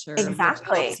for nature.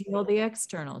 Exactly. Which helps heal the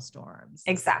external storms.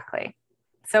 Exactly.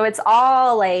 So it's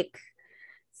all, like,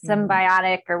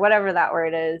 symbiotic or whatever that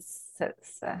word is.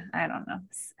 It's, I don't know.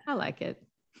 I like it.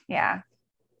 Yeah.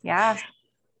 Yeah.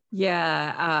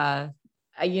 Yeah.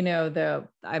 I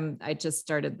just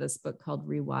started this book called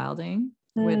Rewilding,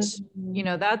 which,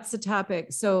 that's the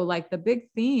topic. So, like, the big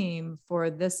theme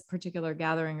for this particular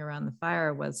gathering around the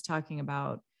fire was talking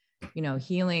about,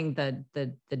 healing the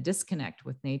disconnect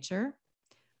with nature.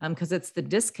 Because it's the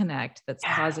disconnect that's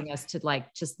causing us to,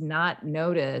 like, just not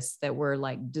notice that we're,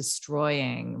 like,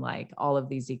 destroying, like, all of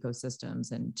these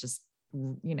ecosystems, and just,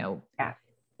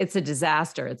 it's a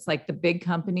disaster. It's like the big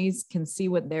companies can see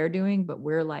what they're doing, but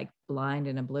we're, like, blind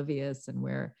and oblivious, and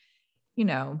we're,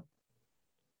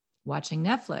 watching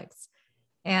Netflix.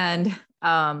 And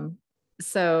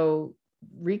so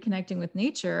reconnecting with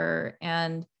nature,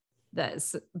 and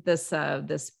this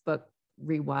book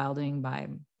Rewilding by,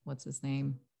 what's his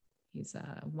name? He's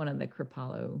one of the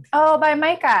Kripalu. Oh, by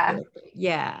Micah.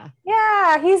 Yeah.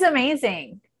 Yeah. He's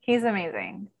amazing. He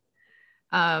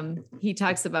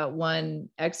talks about one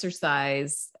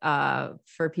exercise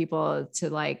for people to,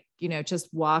 like,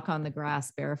 just walk on the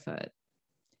grass barefoot.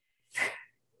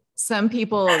 Some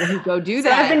people who go do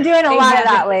that. I've been doing a lot of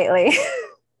that lately.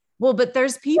 Well, but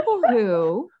there's people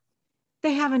who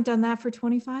they haven't done that for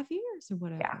 25 years or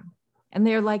whatever. Yeah. And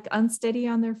they're, like, unsteady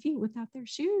on their feet without their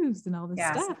shoes and all this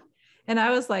stuff. And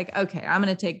I was like, okay, I'm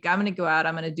going to go out.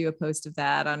 I'm going to do a post of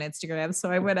that on Instagram.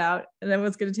 So I went out and I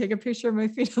was going to take a picture of my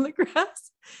feet on the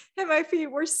grass, and my feet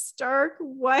were stark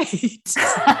white.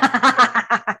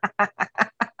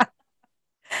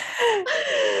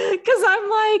 Cause I'm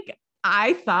like,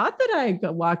 I thought that I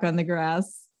could walk on the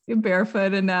grass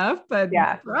barefoot enough, but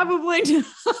probably not.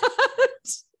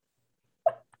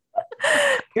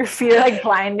 Your feet are like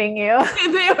blinding you.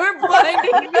 They were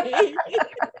blinding me.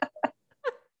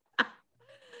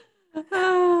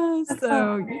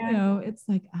 So, you know, it's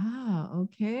like,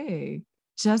 okay.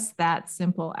 Just that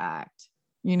simple act,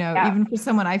 you know, even for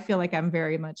someone, I feel like I'm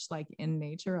very much like in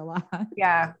nature a lot.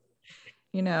 Yeah.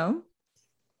 You know?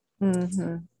 That's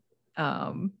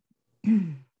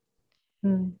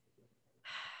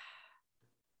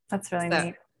really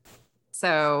neat.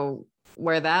 So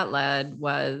where that led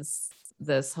was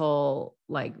this whole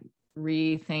like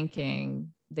rethinking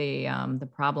the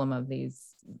problem of these,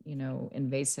 you know,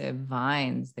 invasive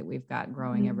vines that we've got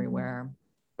growing everywhere.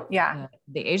 Yeah.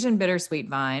 The Asian bittersweet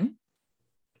vine,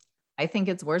 I think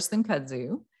it's worse than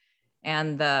kudzu.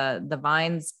 And the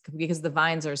vines, because the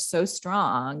vines are so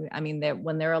strong, I mean, that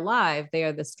when they're alive, they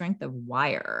are the strength of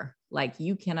wire. Like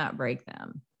you cannot break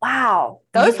them. Wow.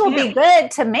 Those will be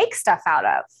good to make stuff out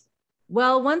of.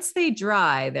 Well, once they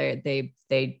dry, they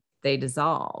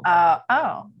dissolve. They're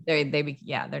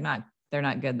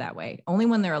not good that way. Only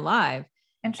when they're alive.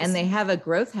 And they have a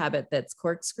growth habit that's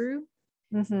corkscrew.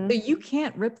 So you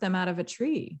can't rip them out of a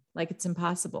tree. Like it's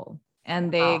impossible.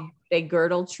 And they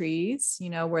girdle trees, you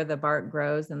know, where the bark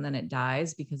grows and then it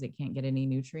dies because it can't get any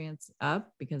nutrients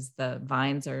up because the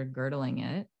vines are girdling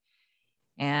it.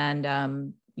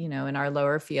 And, you know, in our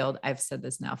lower field, I've said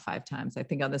this now 5 times, I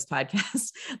think on this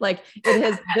podcast, like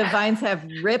the vines have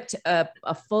ripped up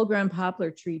a full grown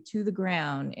poplar tree to the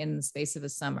ground in the space of a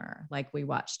summer. Like we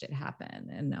watched it happen.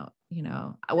 And, you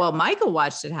know, well, Michael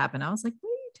watched it happen. I was like, what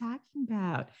are you talking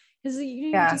about? Because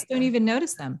you just don't even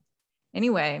notice them.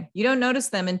 Anyway, you don't notice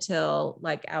them until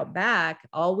like out back,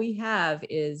 all we have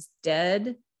is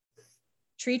dead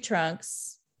tree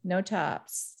trunks, no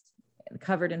tops,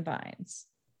 covered in vines.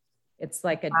 It's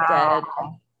like a dead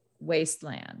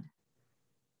wasteland.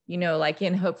 You know, like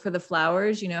in Hope for the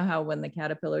Flowers, you know how when the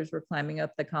caterpillars were climbing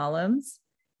up the columns,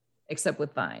 except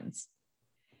with vines.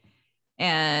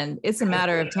 And it's a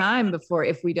matter of time before,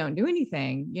 if we don't do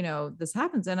anything, you know, this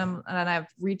happens. And I've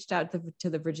reached out to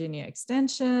the Virginia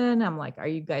Extension. I'm like, are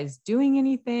you guys doing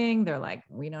anything? They're like,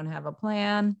 we don't have a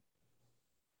plan.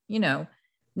 You know,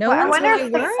 I wonder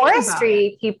if the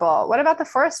forestry people, what about the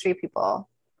forestry people?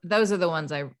 Those are the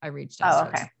ones I reached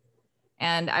out to. Okay.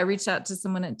 And I reached out to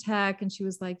someone at Tech and she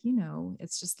was like, you know,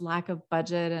 it's just lack of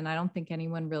budget. And I don't think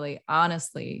anyone really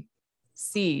honestly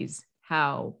sees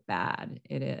how bad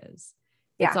it is.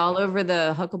 It's all over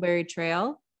the Huckleberry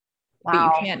Trail, but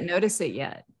you can't notice it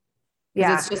yet.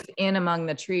 Yeah. It's just in among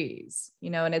the trees, you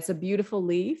know, and it's a beautiful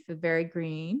leaf, very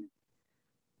green.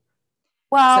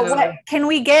 Well, can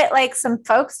we get like some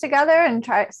folks together and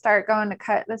start going to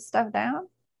cut this stuff down?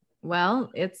 Well,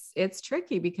 it's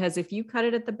tricky because if you cut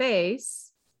it at the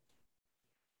base,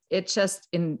 it just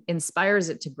inspires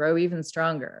it to grow even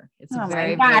stronger. It's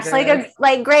very vigorous.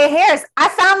 like gray hairs. I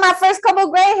found my first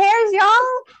couple gray hairs,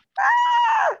 y'all.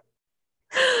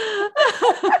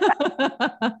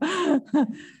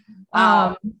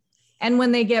 And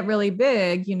when they get really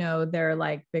big, you know, they're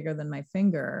like bigger than my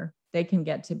finger. They can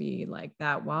get to be like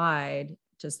that wide,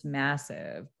 just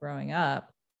massive growing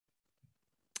up.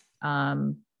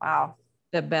 Wow.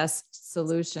 The best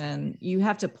solution, you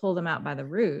have to pull them out by the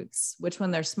roots, which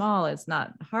when they're small, it's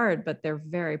not hard, but they're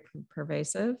very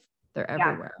pervasive. They're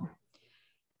everywhere.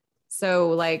 So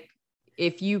like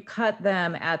if you cut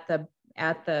them at the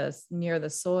near the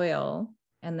soil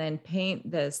and then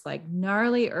paint this like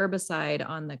gnarly herbicide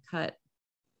on the cut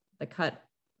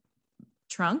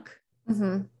trunk,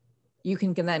 you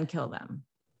can then kill them.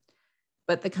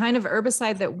 But the kind of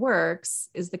herbicide that works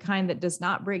is the kind that does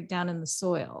not break down in the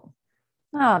soil.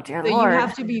 Oh, dear so Lord. You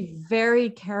have to be very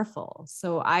careful.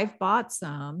 So I've bought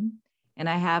some and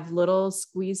I have little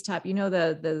squeeze top, you know,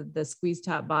 the squeeze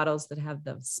top bottles that have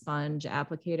the sponge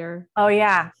applicator. Oh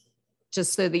yeah.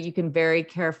 Just so that you can very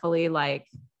carefully like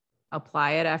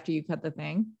apply it after you cut the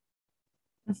thing.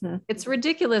 It's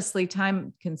ridiculously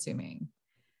time consuming.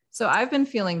 So I've been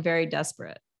feeling very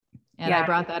desperate. And I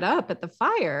brought that up at the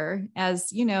fire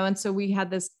as, you know, and so we had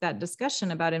that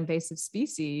discussion about invasive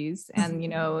species. And, you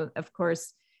know, of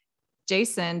course,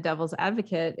 Jason, devil's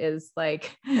advocate, is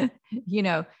like, you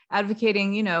know,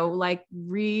 advocating, you know, like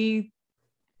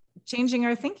changing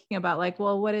our thinking about like,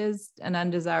 well, what is an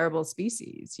undesirable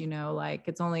species? You know, like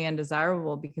it's only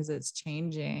undesirable because it's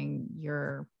changing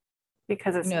your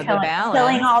because it's the killing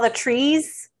balance. all the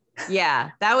trees. Yeah.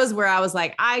 That was where I was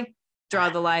like, I draw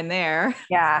the line there.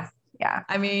 Yeah. Yeah.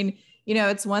 I mean,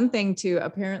 it's one thing to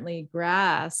apparently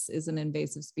grass is an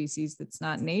invasive species that's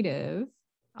not native.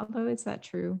 Although, is that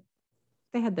true?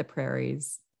 They had the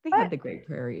prairies. They had the Great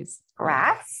Prairies.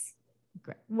 Grass?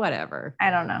 Yeah. Whatever. I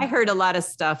don't know. I heard a lot of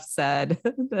stuff said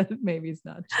that maybe is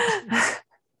not true.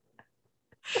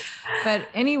 But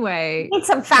anyway. We need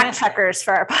some fact checkers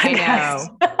for our podcast.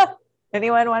 I know.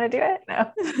 Anyone want to do it?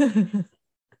 No.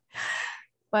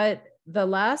 But the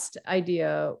last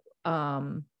idea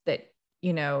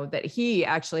that he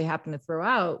actually happened to throw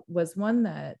out was one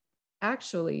that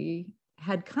actually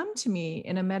had come to me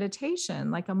in a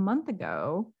meditation like a month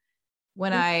ago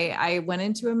when I went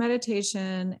into a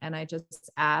meditation and I just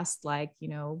asked, like,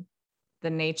 the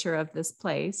nature of this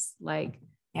place, like,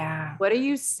 yeah, what are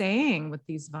you saying with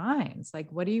these vines?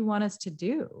 Like, what do you want us to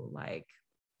do? Like,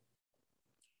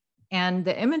 and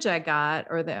the image I got,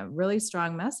 or the really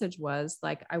strong message was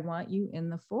like, I want you in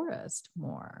the forest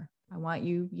more. I want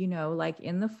you, like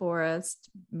in the forest,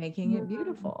 making it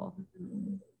beautiful.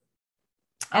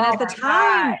 And at the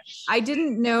time, I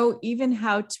didn't know even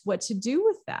what to do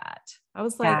with that. I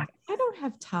was like, I don't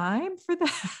have time for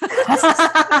that.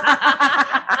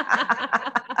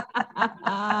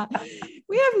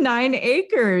 We have 9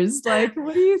 acres. Like,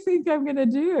 what do you think I'm going to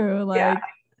do? Like,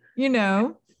 Yeah.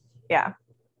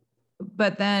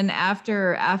 But then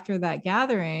after that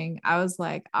gathering, I was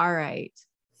like, all right,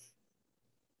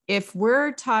 if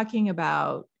we're talking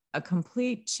about a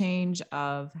complete change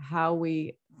of how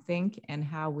we think and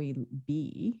how we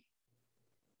be,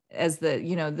 as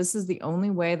this is the only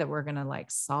way that we're going to like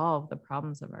solve the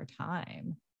problems of our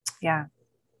time. Yeah.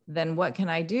 Then what can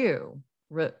I do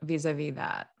vis-a-vis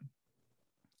that?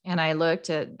 And I looked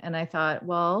at and I thought,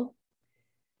 well,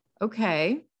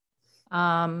 okay.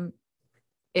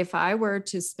 If I were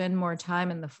to spend more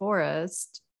time in the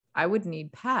forest, I would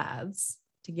need paths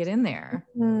to get in there.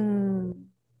 Mm.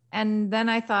 And then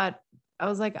I thought, I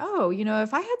was like, oh,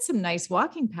 if I had some nice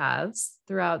walking paths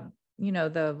throughout,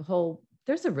 the whole,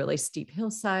 there's a really steep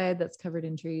hillside that's covered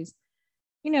in trees.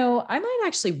 I might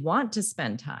actually want to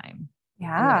spend time in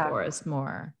the forest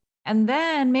more. And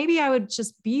then maybe I would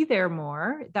just be there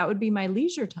more. That would be my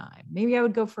leisure time. Maybe I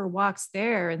would go for walks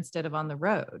there instead of on the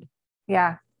road.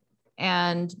 Yeah.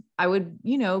 And I would,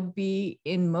 be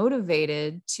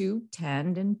motivated to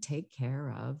tend and take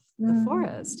care of the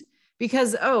forest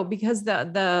because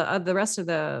the rest of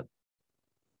the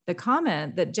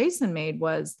comment that Jason made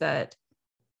was that,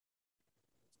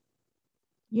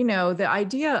 the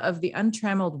idea of the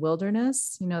untrammeled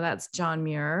wilderness, that's John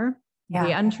Muir,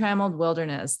 the untrammeled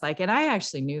wilderness, like, and I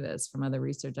actually knew this from other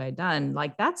research I'd done,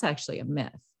 like, that's actually a myth.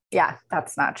 Yeah.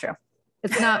 That's not true.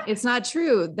 It's not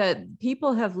true that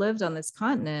people have lived on this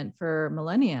continent for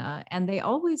millennia and they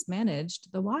always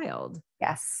managed the wild.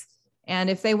 Yes. And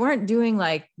if they weren't doing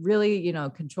like really,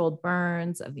 controlled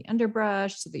burns of the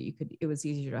underbrush so that it was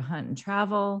easier to hunt and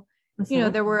travel,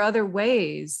 there were other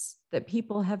ways that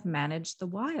people have managed the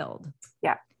wild.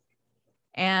 Yeah.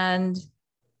 And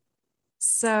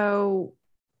so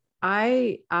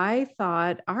I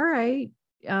thought, all right,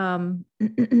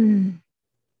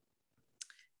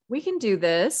 we can do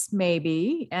this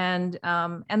maybe. And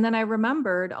then I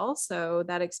remembered also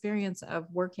that experience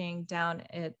of working down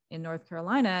in North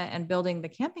Carolina and building the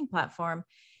camping platform.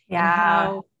 Yeah.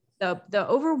 And how the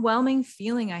overwhelming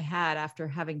feeling I had after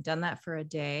having done that for a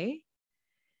day,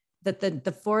 that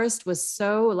the forest was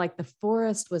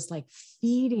like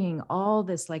feeding all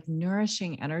this like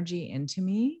nourishing energy into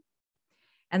me.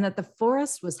 And that the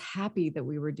forest was happy that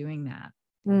we were doing that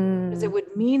because it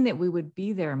would mean that we would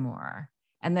be there more.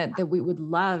 And that we would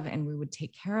love and we would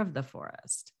take care of the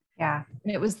forest. Yeah.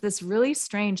 And it was this really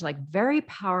strange, like very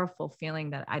powerful feeling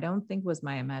that I don't think was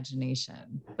my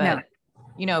imagination. But,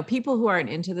 people who aren't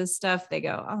into this stuff, they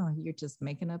go, oh, you're just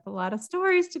making up a lot of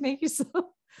stories to make yourself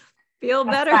feel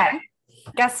better.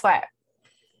 Guess what?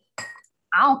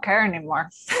 I don't care anymore.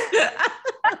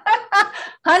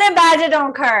 Honey Badger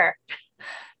don't care.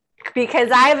 Because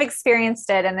I've experienced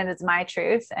it and then it's my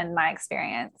truth and my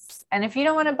experience. And if you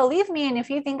don't want to believe me and if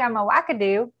you think I'm a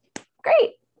wackadoo,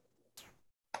 great.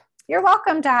 You're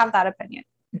welcome to have that opinion.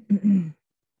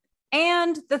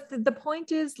 And the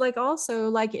point is like also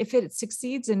like if it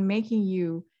succeeds in making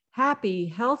you happy,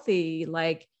 healthy,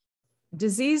 like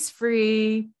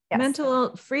disease-free,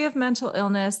 free of mental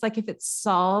illness, like if it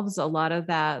solves a lot of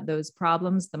those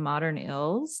problems, the modern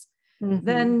ills,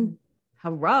 then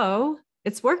hello.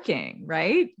 It's working,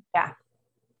 right? Yeah.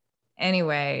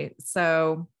 Anyway,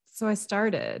 so I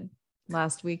started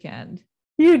last weekend.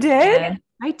 You did?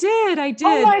 I did.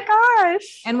 Oh my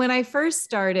gosh. And when I first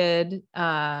started,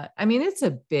 I mean, it's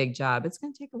a big job. It's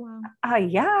going to take a while.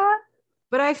 Yeah.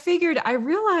 But I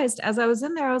realized as I was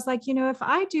in there, I was like, if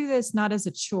I do this not as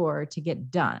a chore to get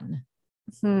done,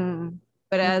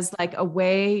 but as like a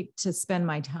way to spend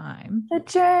my time, the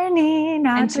journey,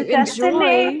 not and the to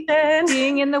enjoy destination.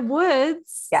 being in the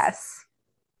woods. Yes.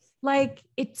 Like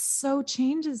it so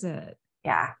changes it.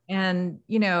 Yeah. And,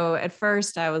 at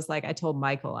first I was like, I told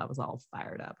Michael, I was all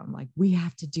fired up. I'm like, we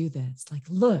have to do this. Like,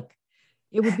 look,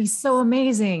 it would be so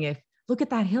amazing look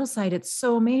at that hillside. It's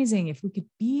so amazing if we could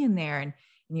be in there. And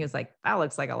he was like, that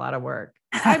looks like a lot of work.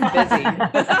 I'm busy.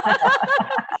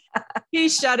 He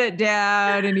shut it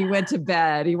down and he went to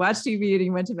bed. He watched TV and he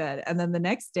went to bed. And then the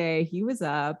next day he was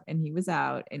up and he was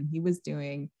out and he was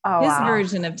doing his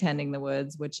version of tending the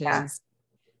woods, which is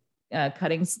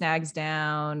cutting snags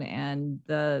down and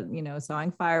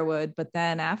sawing firewood. But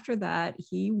then after that,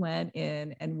 he went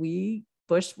in and we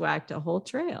bushwhacked a whole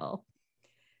trail,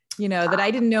 that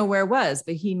I didn't know where it was,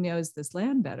 but he knows this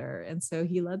land better. And so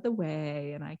he led the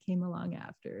way and I came along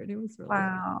after, and it was really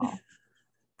wow.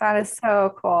 That is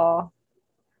so cool.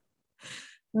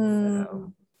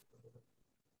 So,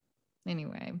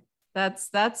 anyway,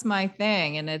 that's my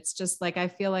thing. And it's just like, I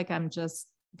feel like I'm just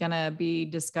gonna be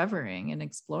discovering and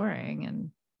exploring,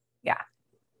 and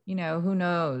who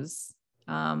knows.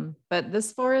 But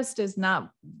this forest is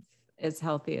not as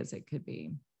healthy as it could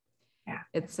be.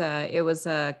 It was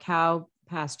cow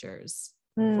pastures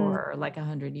for like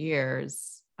 100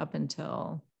 years up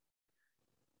until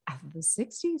the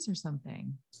 60s or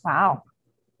something. Wow.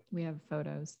 We have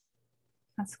photos.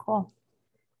 That's cool.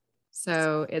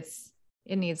 So it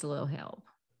needs a little help.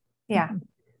 Yeah.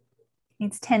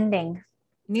 Needs tending.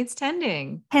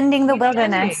 Tending the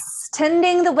wilderness.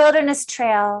 Tending the wilderness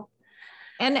trail.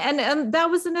 And that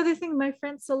was another thing my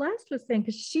friend Celeste was saying,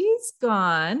 because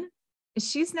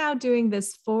she's now doing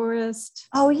this forest.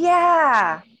 Oh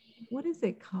yeah. What is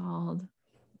it called?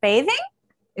 Bathing?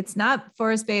 It's not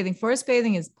forest bathing. Forest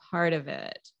bathing is part of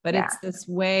it, but it's this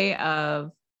way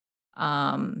of,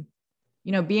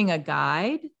 being a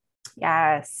guide.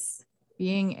 Yes.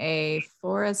 Being a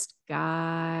forest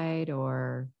guide,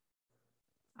 or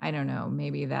I don't know,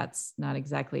 maybe that's not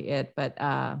exactly it, but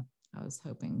I was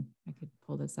hoping I could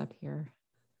pull this up here.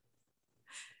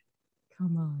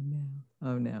 Come on now.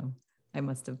 Oh no,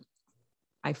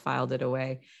 I filed it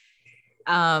away.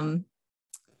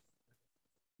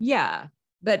 Yeah,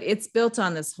 but it's built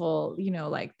on this whole,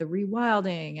 like the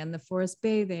rewilding and the forest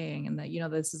bathing, and that,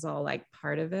 this is all like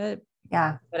part of it.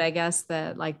 Yeah. But I guess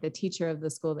that like the teacher of the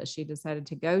school that she decided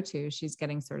to go to, she's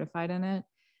getting certified in it,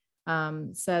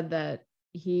 said that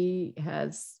he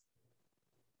has,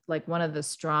 like, one of the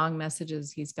strong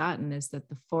messages he's gotten is that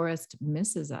the forest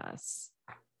misses us.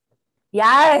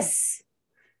 Yes.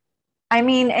 I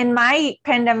mean, in my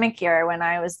pandemic year, when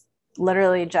I was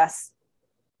literally just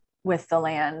with the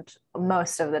land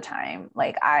most of the time,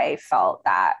 like I felt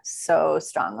that so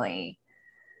strongly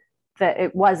that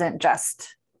it wasn't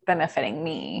just benefiting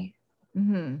me.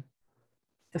 Mm-hmm.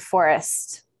 The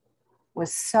forest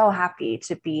was so happy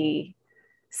to be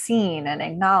seen and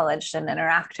acknowledged and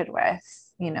interacted with,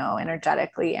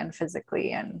 energetically and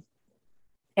physically. And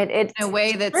it's in a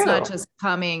way that's true. Not just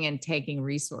coming and taking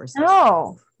resources.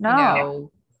 No.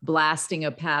 Blasting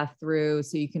a path through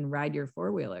so you can ride your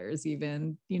four-wheelers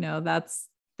even, that's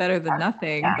better than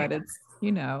nothing, but it's,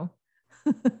 yeah.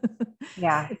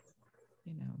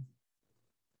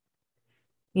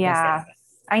 Yeah.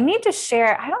 I need to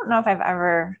share. I don't know if I've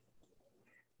ever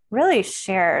really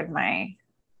shared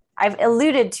I've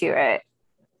alluded to it,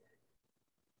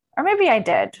 or maybe I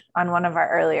did on one of our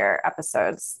earlier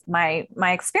episodes, my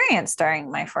experience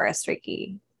during my forest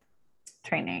Reiki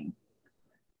training,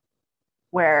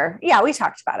 where, we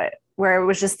talked about it, where it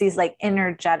was just these like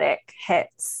energetic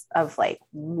hits of like,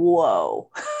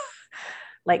 whoa,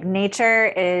 like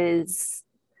nature is,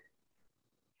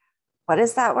 what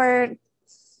is that word?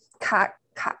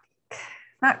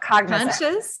 Not cognizant.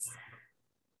 Conscious?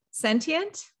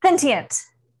 Sentient? Sentient.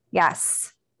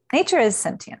 Yes. Nature is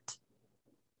sentient.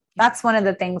 That's one of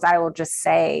the things I will just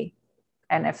say.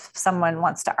 And if someone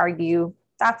wants to argue,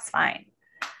 that's fine.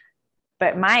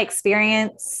 But my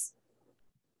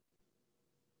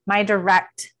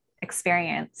direct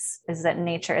experience is that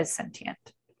nature is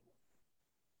sentient.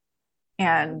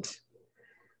 And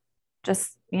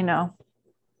just,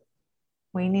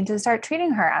 we need to start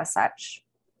treating her as such.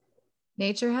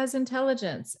 Nature has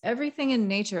intelligence. Everything in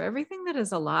nature, everything that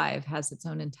is alive has its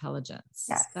own intelligence.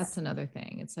 Yes. That's another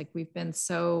thing. It's like we've been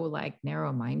so like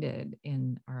narrow-minded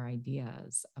in our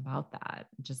ideas about that,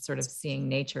 just sort of seeing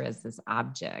nature as this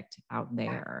object out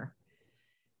there.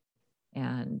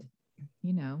 And,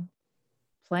 you know,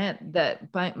 plant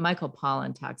that Michael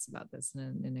Pollan talks about this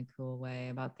in a cool way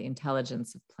about the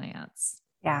intelligence of plants.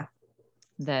 Yeah.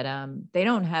 That they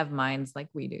don't have minds like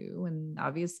we do. And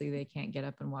obviously they can't get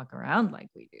up and walk around like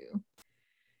we do,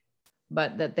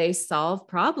 but that they solve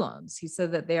problems. He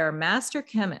said that they are master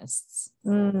chemists.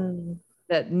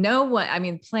 That no one, I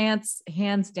mean, plants,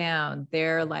 hands down,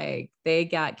 they're like, they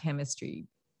got chemistry,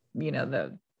 you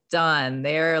know, done.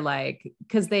 They're like,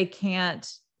 because they can't,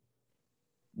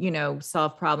 you know,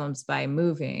 solve problems by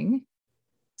moving.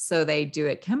 So they do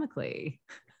it chemically.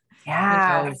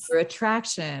 Yeah. You know, through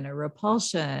attraction or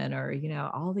repulsion or, you know,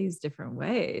 all these different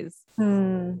ways.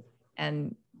 And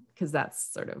because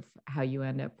that's sort of how you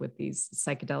end up with these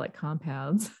psychedelic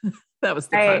compounds. That was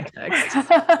the context.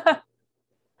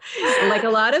 Like a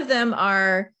lot of them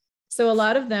are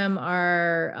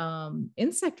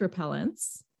insect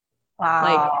repellents. Wow.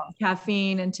 Like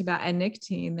caffeine and tobacco and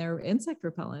nicotine, they're insect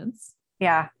repellents.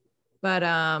 Yeah. But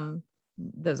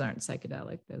those aren't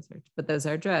psychedelic, those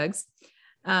are drugs.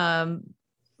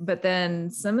 But then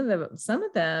some of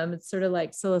them, it's sort of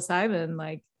like psilocybin,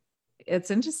 like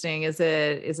it's interesting. Is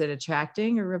it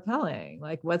attracting or repelling?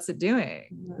 Like, what's it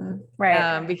doing?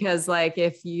 Right. Because like,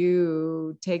 if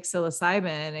you take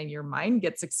psilocybin and your mind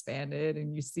gets expanded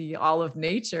and you see all of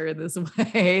nature this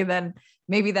way, then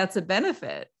maybe that's a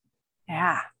benefit.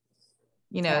 Yeah.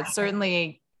 You know, it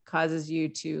certainly causes you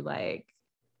to like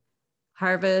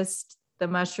harvest the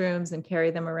mushrooms and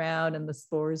carry them around, and the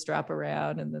spores drop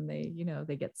around, and then they, you know,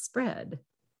 they get spread,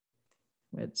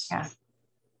 which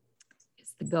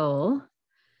is the goal.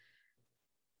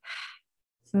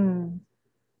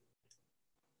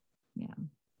 Yeah.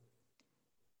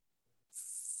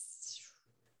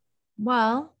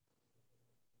 Well,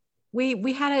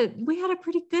 we had a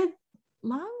pretty good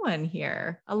long one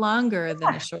here, longer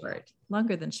than short.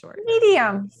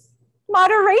 Medium.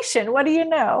 Moderation. What do you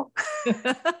know?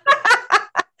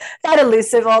 That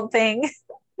elusive old thing.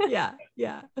 Yeah.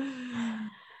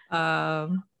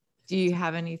 Do you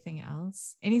have anything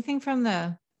else? Anything from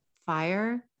the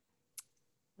fire?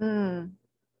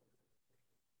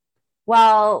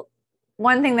 Well,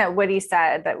 one thing that Woody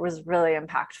said that was really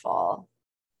impactful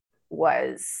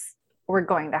was, we're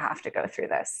going to have to go through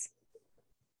this.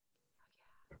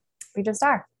 We just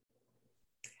are.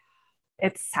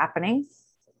 It's happening.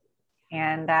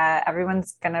 And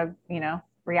everyone's going to, you know,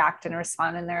 react and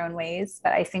respond in their own ways.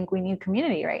 But I think we need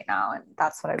community right now. And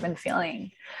that's what I've been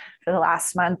feeling for the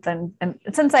last month. And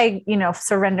since I, you know,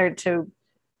 surrendered to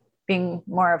being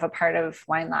more of a part of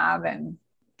Wine Lab and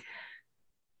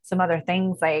some other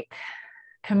things like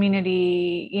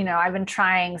community, you know, I've been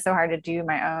trying so hard to do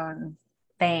my own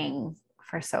thing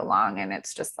for so long. And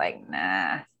it's just like,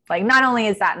 nah, like, not only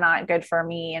is that not good for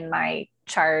me and my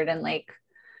chart and like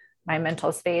my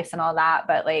mental space and all that,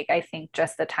 but like, I think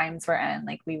just the times we're in,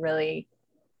 like,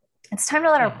 it's time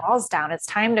to let our walls down. It's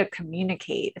time to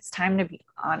communicate. It's time to be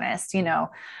honest. You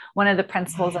know, one of the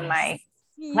principles in my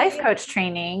life coach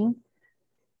training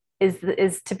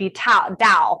is to be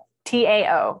Tao,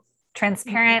 T-A-O,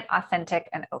 transparent, authentic,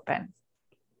 and open.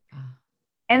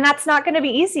 And that's not going to be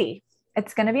easy.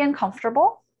 It's going to be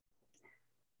uncomfortable.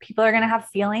 People are going to have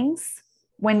feelings.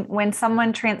 When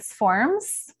someone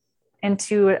transforms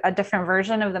into a different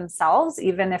version of themselves,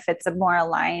 even if it's a more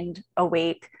aligned,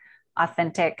 awake,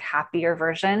 authentic, happier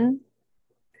version,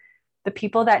 the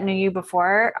people that knew you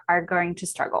before are going to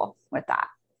struggle with that.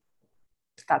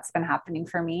 That's been happening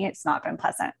for me. It's not been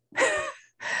pleasant.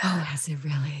 Oh, has it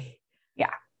really?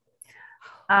 Yeah.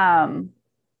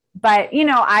 But you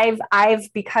know,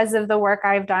 I've because of the work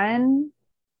I've done,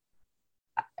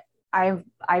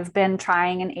 I've been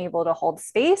trying and able to hold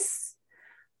space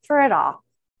for it all.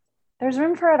 There's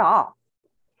room for it all.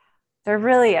 There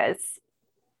really is.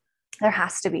 There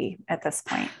has to be at this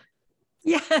point.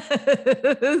 Yes.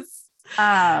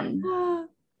 Oh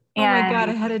my God,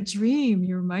 I had a dream.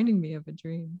 You're reminding me of a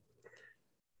dream.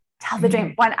 Tell the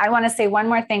dream. I want to say one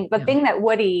more thing. The thing that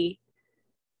Woody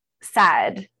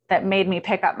said that made me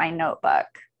pick up my notebook,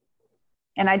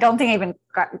 and I don't think I even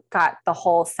got the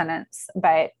whole sentence,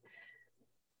 but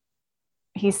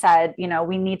he said, you know,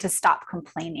 we need to stop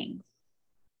complaining.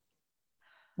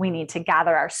 We need to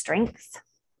gather our strength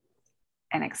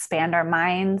and expand our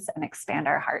minds and expand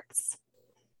our hearts,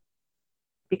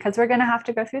 because we're going to have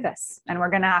to go through this, and we're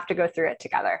going to have to go through it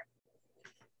together.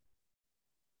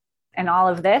 And all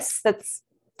of this, that's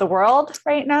the world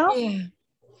right now,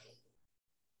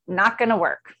 not going to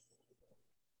work.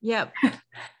 Yep.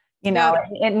 You know,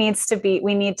 it needs to be,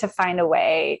 we need to find a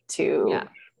way to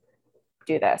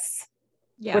do this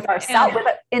with ourselves,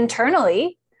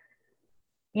 internally,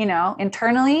 you know,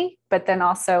 internally, but then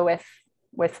also with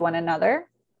with one another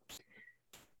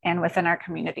and within our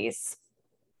communities.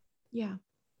 Yeah.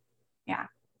 Yeah.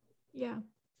 Yeah.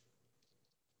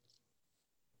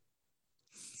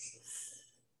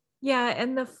 Yeah.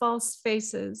 And the false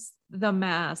faces, the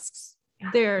masks,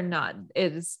 they're not,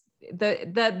 it is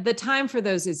the time for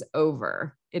those is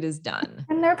over. It is done.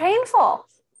 And they're painful.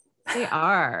 They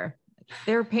are.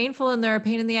 They're painful and they're a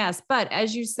pain in the ass. But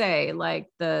as you say, like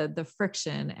the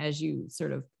friction as you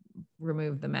sort of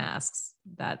remove the masks,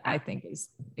 that I think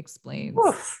explains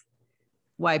Oof.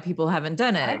 why people haven't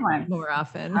done it more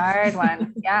often. Hard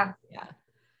one. Yeah.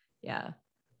 Yeah.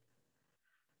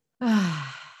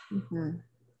 Mm-hmm.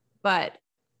 But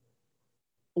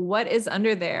what is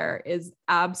under there is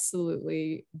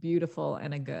absolutely beautiful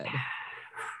and a good.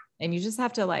 And you just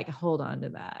have to like hold on to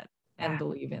that and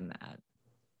believe in that.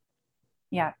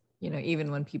 Yeah. You know,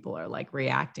 even when people are like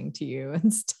reacting to you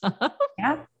and stuff.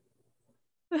 Yeah.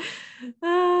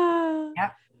 Yeah.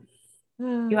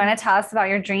 You want to tell us about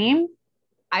your dream?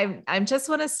 I just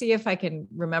want to see if I can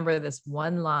remember this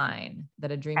one line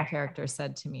that a dream character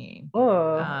said to me.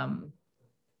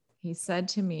 He said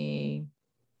to me,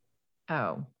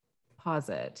 oh, pause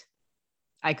it.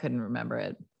 I couldn't remember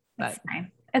it, but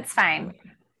it's fine.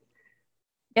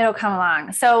 It'll come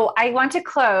along. So I want to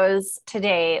close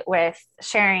today with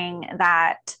sharing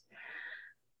that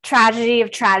tragedy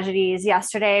of tragedies.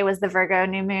 Yesterday was the Virgo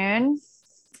new moon,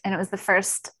 and it was the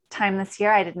first time this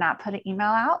year I did not put an email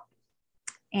out.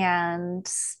 And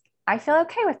I feel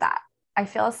okay with that. I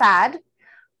feel sad,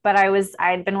 but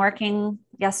I'd been working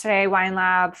yesterday, Wine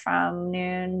Lab, from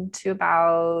noon to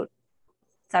about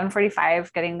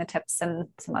 7:45, getting the tips and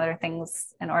some other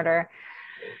things in order.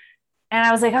 And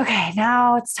I was like, okay,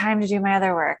 now it's time to do my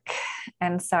other work.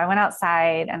 And so I went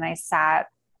outside and I sat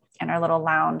in our little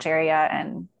lounge area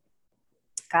and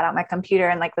got out my computer,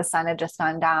 and like the sun had just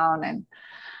gone down, and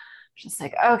just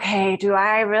like, okay, do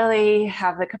I really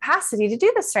have the capacity to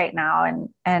do this right now?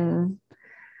 And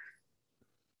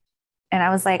I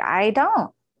was like, I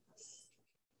don't.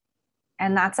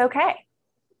 And that's okay.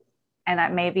 And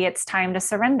that maybe it's time to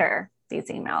surrender these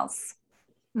emails.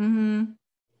 Mm-hmm.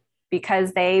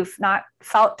 Because they've not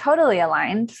felt totally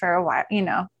aligned for a while, you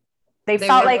know. They were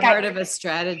felt like part of a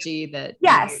strategy that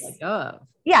yes, let go of.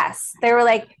 Yes, they were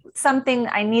like something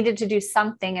I needed to do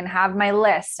something and have my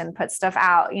list and put stuff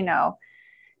out, you know.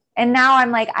 And now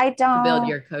I'm like, I don't build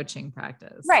your coaching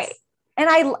practice, right? And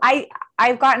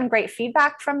I've gotten great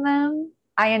feedback from them.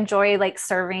 I enjoy like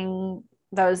serving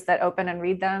those that open and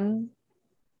read them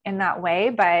in that way,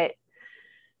 but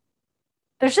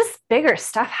there's just bigger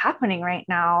stuff happening right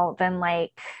now than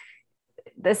like,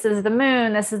 this is the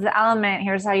moon, this is the element,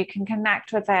 here's how you can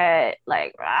connect with it,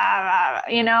 like,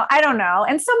 you know, I don't know.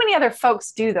 And so many other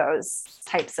folks do those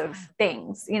types of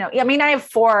things, you know. I mean, I have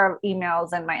 4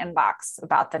 emails in my inbox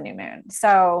about the new moon.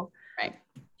 So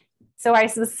I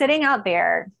was sitting out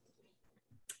there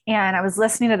and I was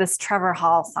listening to this Trevor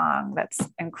Hall song that's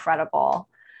incredible.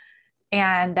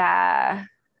 And I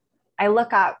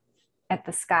look up at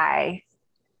the sky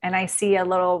and I see a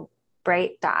little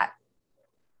bright dot.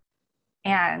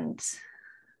 And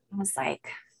I was like,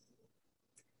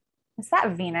 is that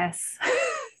Venus?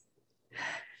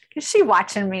 Is she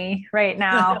watching me right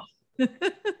now?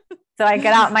 So I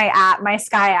get out my app, my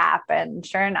Sky app, and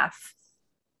sure enough,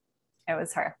 it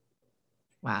was her.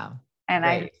 Wow. And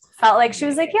great. I felt like she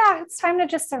was like, yeah, it's time to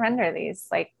just surrender these.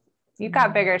 Like, you've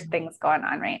got bigger things going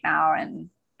on right now. And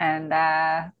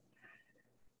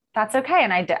that's okay.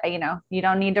 And you know, you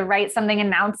don't need to write something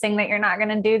announcing that you're not going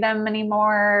to do them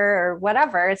anymore or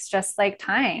whatever. It's just like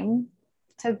time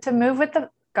to move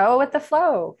go with the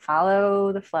flow,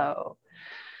 follow the flow.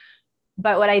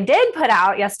 But what I did put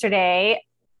out yesterday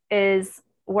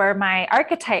were my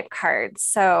archetype cards.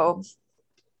 So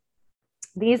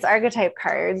these archetype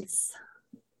cards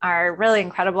are really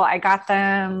incredible. I got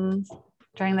them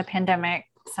during the pandemic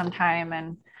sometime.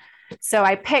 And so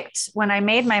I picked, when I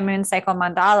made my moon cycle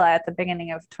mandala at the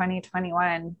beginning of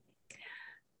 2021,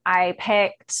 I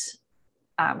picked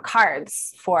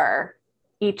cards for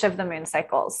each of the moon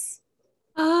cycles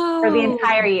for the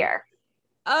entire year.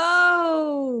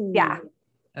 Oh, yeah.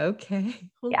 Okay.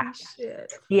 Holy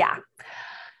shit. Yeah.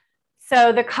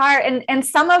 So the card and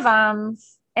some of them,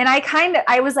 and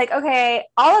I was like, okay,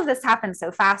 all of this happened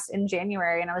so fast in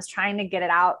January, and I was trying to get it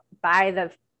out by the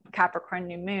Capricorn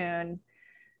new moon.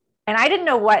 And I didn't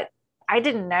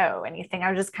know anything.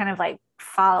 I was just kind of like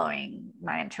following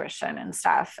my intuition and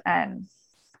stuff.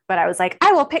 But I was like,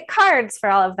 I will pick cards for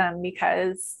all of them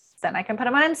because then I can put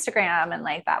them on Instagram and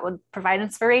like that would provide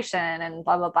inspiration and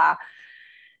blah, blah, blah.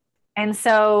 And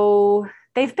so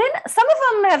some of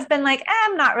them have been like,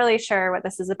 I'm not really sure what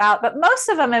this is about, but most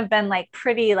of them have been like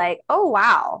pretty like, oh,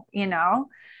 wow,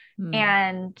 Hmm.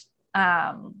 and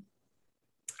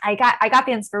I got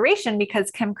the inspiration because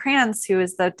Kim Krantz, who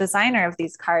is the designer of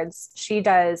these cards, she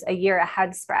does a year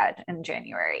ahead spread in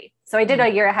January. So I did Hmm. a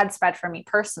year ahead spread for me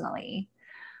personally,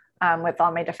 with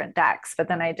all my different decks, but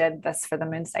then I did this for the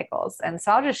moon cycles. And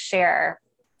so I'll just share.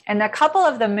 And a couple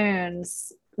of the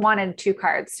moons wanted 2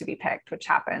 cards to be picked, which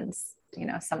happens,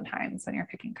 sometimes when you're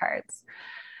picking cards.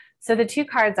 So the 2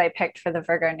 cards I picked for the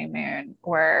Virgo new moon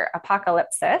were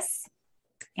Apocalypsis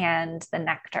and the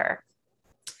Nectar.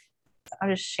 I'll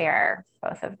just share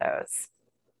both of those.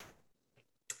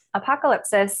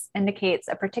 Apocalypsis indicates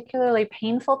a particularly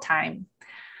painful time,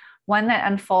 one that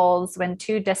unfolds when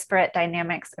 2 disparate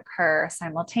dynamics occur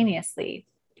simultaneously,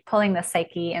 pulling the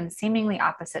psyche in seemingly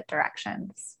opposite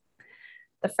directions.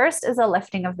 The first is a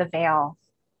lifting of the veil.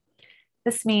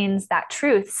 This means that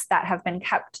truths that have been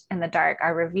kept in the dark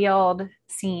are revealed,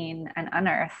 seen, and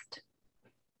unearthed.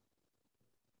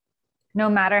 No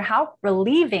matter how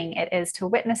relieving it is to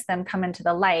witness them come into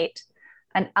the light,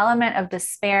 an element of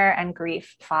despair and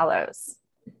grief follows.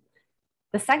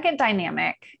 The second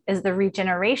dynamic is the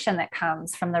regeneration that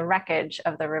comes from the wreckage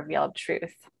of the revealed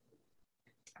truth.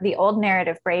 The old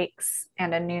narrative breaks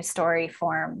and a new story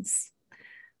forms.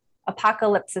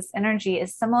 Apocalypsis energy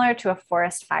is similar to a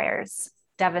forest fire's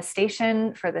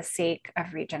devastation for the sake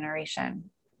of regeneration.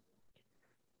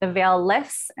 The veil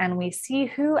lifts and we see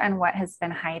who and what has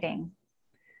been hiding.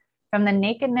 From the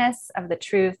nakedness of the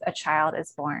truth, a child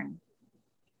is born.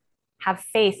 Have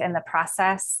faith in the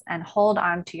process and hold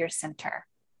on to your center.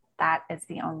 That is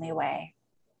the only way.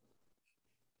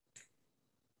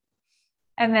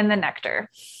 And then the nectar.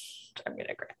 I'm going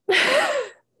to grab.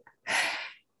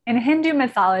 In Hindu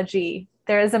mythology,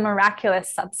 there is a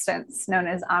miraculous substance known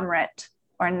as amrit,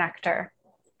 or nectar,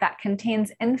 that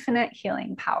contains infinite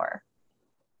healing power.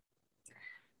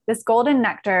 This golden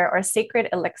nectar, or sacred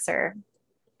elixir,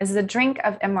 is the drink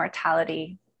of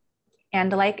immortality,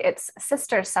 and like its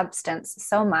sister substance,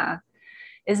 soma,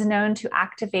 is known to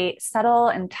activate subtle,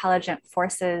 intelligent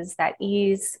forces that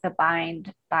ease the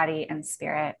mind, body, and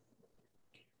spirit.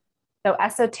 Though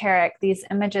esoteric, these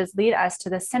images lead us to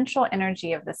the central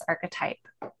energy of this archetype,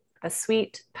 the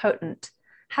sweet, potent,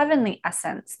 heavenly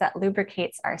essence that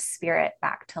lubricates our spirit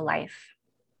back to life.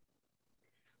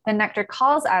 The nectar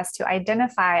calls us to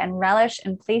identify and relish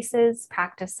in places,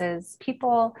 practices,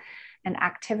 people, and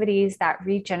activities that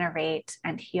regenerate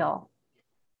and heal.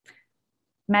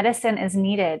 Medicine is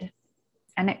needed,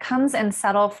 and it comes in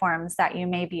subtle forms that you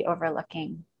may be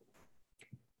overlooking.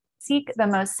 Seek the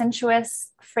most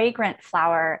sensuous, fragrant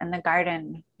flower in the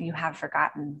garden you have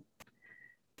forgotten.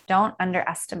 Don't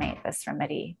underestimate this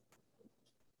remedy.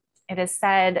 It is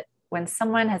said when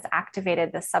someone has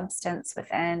activated the substance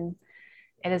within,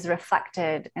 it is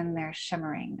reflected in their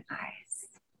shimmering eyes.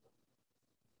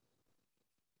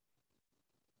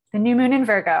 The new moon in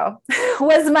Virgo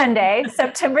was Monday,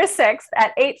 September 6th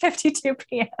at 8:52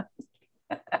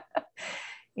 p.m.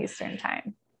 Eastern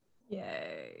time.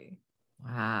 Yay.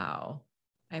 Wow.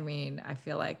 I mean, I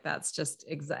feel like that's just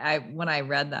when I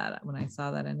read that, when I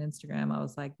saw that on Instagram, I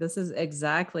was like, this is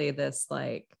exactly this,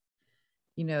 like,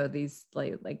 these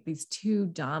like these 2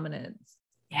 dominant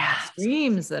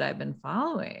streams that I've been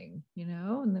following,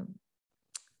 and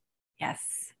yes,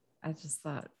 I just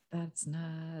thought that's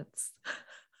nuts.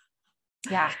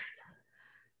 Yeah.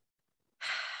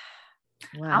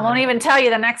 Wow. I won't even tell you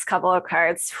the next couple of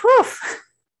cards. Whew.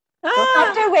 We'll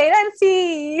have to wait and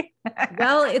see.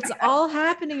 Well, it's all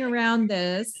happening around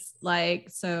this. Like,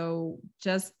 so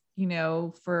just,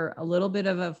 for a little bit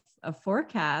of a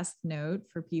forecast note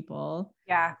for people.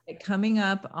 Yeah. Coming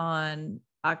up on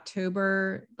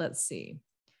October, let's see.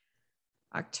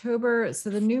 October. So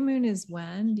the new moon is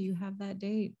when? Do you have that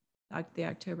date? The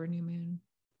October new moon?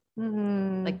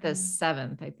 Like the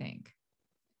 7th, I think.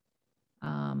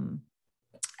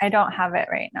 I don't have it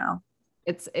right now.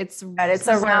 It's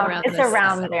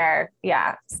around there.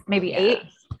 Yeah. Maybe 8.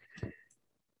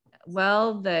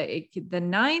 Well, the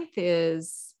 9th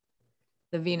is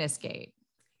the Venus gate,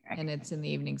 and it's in the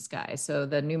evening sky. So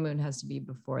the new moon has to be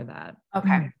before that.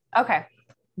 Okay. Okay.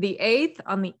 The 8th,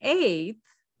 on the 8th,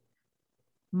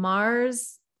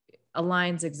 Mars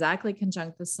aligns exactly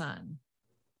conjunct the sun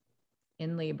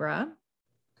in Libra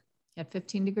at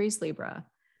 15 degrees Libra.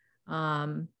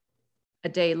 A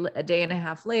day and a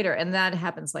half later, and that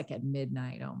happens like at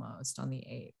midnight almost on the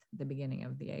 8th, the beginning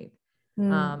of the 8th.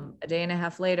 A day and a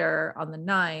half later on the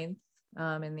 9th,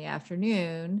 in the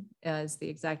afternoon, is the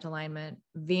exact alignment.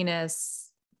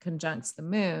 Venus conjuncts the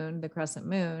moon, the crescent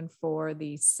moon, for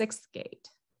the 6th gate.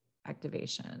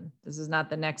 activation. This is not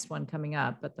the next one coming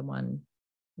up, but the one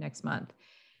next month.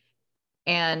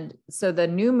 And so the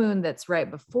new moon that's right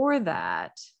before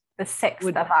that, the 6th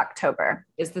of October,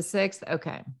 is the 6th.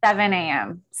 Okay. 7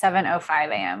 a.m., 7:05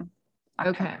 a.m.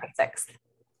 October Okay. 6th.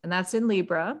 And that's in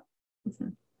Libra. Mm-hmm.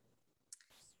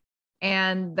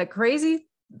 And the crazy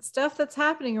stuff that's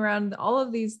happening around all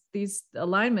of these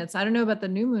alignments. I don't know about the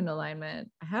new moon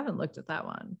alignment. I haven't looked at that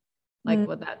one, like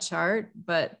with that chart,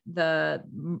 but the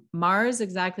Mars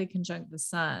exactly conjunct the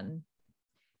sun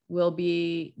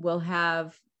will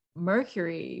have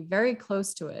Mercury very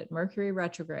close to it, Mercury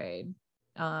retrograde,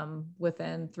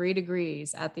 within 3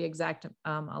 degrees at the exact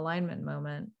alignment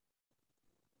moment.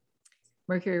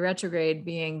 Mercury retrograde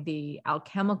being the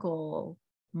alchemical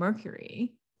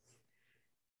Mercury.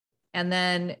 And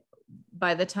then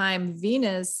by the time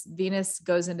Venus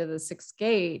goes into the 6th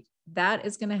gate, that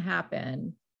is going to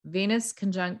happen. Venus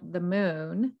conjunct the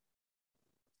moon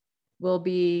will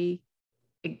be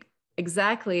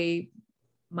exactly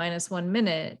 -1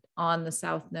 minute on the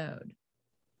south node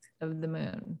of the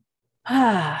moon.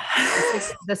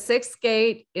 The 6th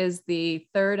gate is the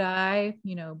third eye,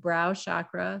 brow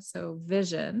chakra. So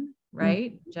vision,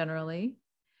 right? Mm-hmm. Generally.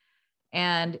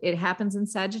 And it happens in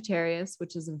Sagittarius,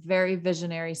 which is a very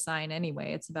visionary sign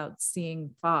anyway. It's about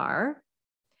seeing far.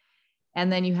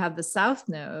 And then you have the south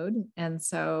node. And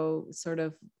so sort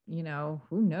of,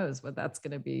 who knows what that's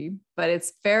going to be, but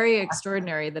it's very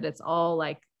extraordinary that it's all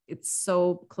like, it's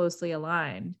so closely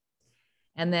aligned.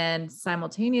 And then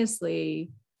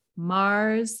simultaneously,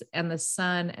 Mars and the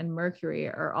sun and Mercury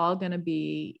are all going to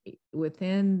be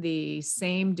within the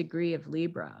same degree of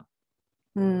Libra.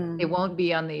 It won't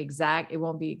be exact,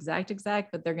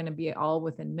 but they're going to be all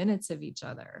within minutes of each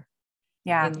other.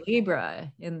 Yeah. In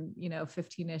Libra, in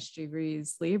 15-ish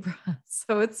degrees Libra.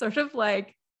 So it's sort of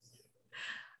like,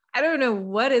 I don't know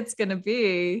what it's going to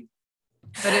be,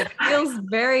 but it feels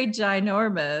very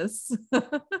ginormous.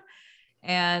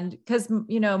 And because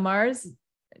Mars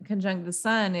conjunct the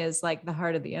sun is like the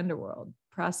heart of the underworld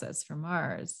process for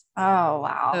Mars. Oh,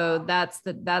 wow. So that's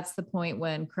the point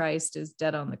when Christ is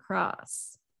dead on the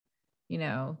cross.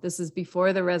 This is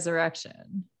before the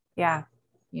resurrection. Yeah.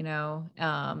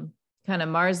 Kind of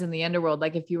Mars in the underworld.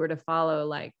 Like if you were to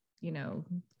follow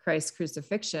Christ's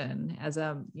crucifixion as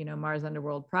a, Mars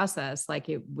underworld process, like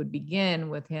it would begin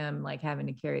with him like having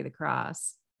to carry the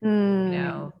cross,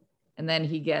 and then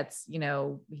he gets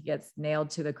nailed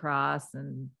to the cross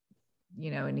and,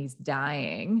 and he's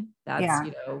dying.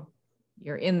 That's,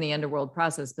 you're in the underworld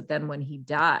process. But then when he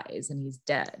dies and he's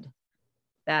dead,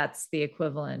 that's the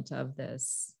equivalent of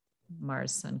this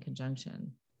Mars Sun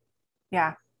conjunction.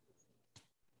 Yeah.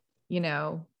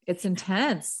 It's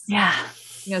intense. Yeah.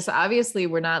 So obviously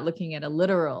we're not looking at a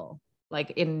literal,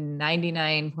 like in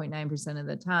 99.9% of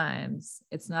the times,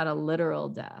 it's not a literal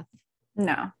death.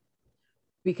 No.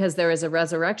 Because there is a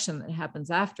resurrection that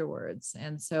happens afterwards.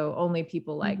 And so only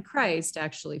people like Christ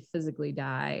actually physically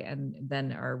die and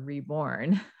then are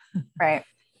reborn. Right.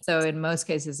 So in most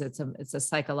cases, it's a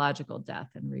psychological death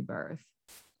and rebirth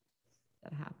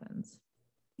that happens.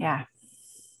 Yeah.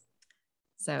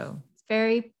 So it's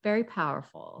very, very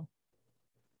powerful.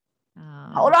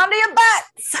 Hold on to your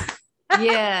butts.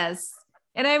 Yes.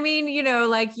 And I mean,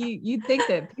 like you'd think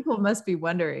that people must be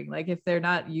wondering, like, if they're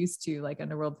not used to like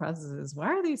underworld processes, why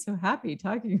are they so happy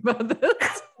talking about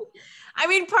this? I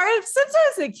mean,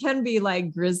 sometimes it can be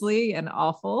like grisly and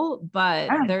awful, but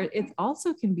it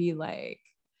also can be like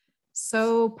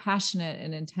so passionate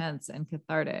and intense and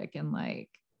cathartic, and like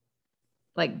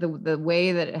the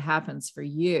way that it happens for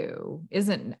you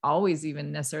isn't always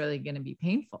even necessarily going to be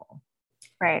painful.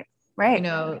 Right.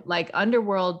 Like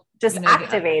underworld, just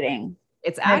activating.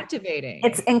 It's activating.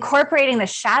 It's incorporating the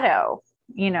shadow,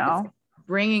 It's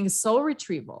bringing soul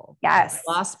retrieval. Yes.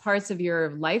 Lost parts of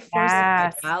your life force,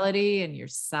 and vitality, and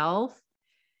yourself.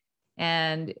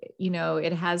 And,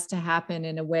 it has to happen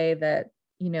in a way that,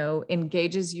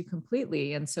 engages you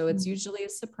completely. And so it's usually a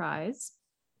surprise.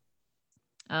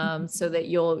 So that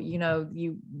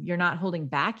you're not holding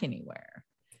back anywhere.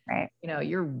 Right.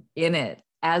 You're in it,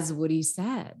 as Woody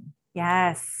said.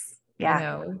 Yes.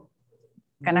 Yeah.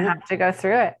 Gonna have to go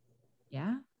through it.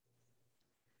 Yeah.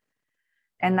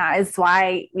 And that is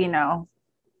why, we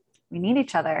need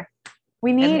each other.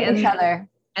 We need each other.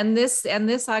 And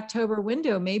this October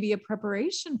window may be a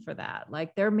preparation for that.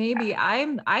 Like there may be,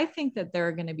 I think that there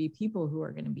are going to be people who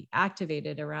are going to be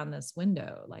activated around this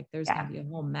window. Like there's going to be a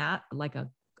whole like a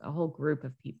whole group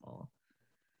of people.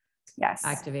 Yes.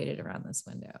 Activated around this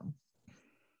window.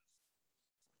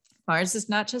 Mars is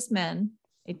not just men.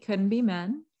 It couldn't be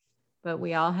men. But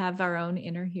we all have our own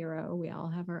inner hero. We all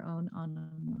have our own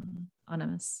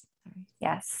Animus. Sorry.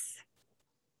 Yes.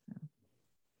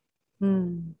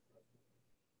 Mm.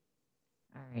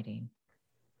 All righty.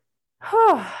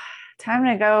 Whew. Time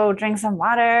to go drink some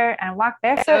water and walk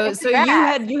barefoot. So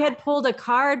you had pulled a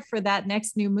card for that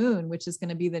next new moon, which is going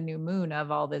to be the new moon of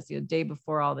all this, the day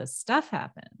before all this stuff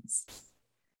happens.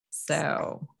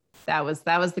 So that was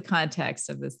the context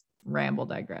of this ramble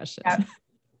digression. Yep.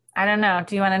 I don't know.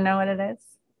 Do you want to know what it is?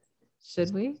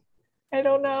 Should we? I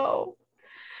don't know.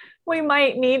 We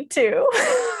might need to.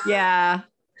 Yeah.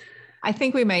 I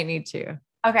think we might need to.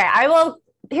 Okay.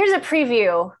 Here's a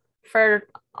preview for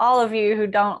all of you who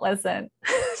don't listen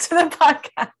to the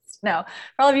podcast. No,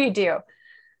 for all of you who do.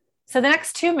 So the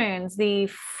next 2 moons, the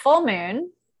full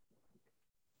moon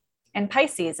in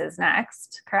Pisces is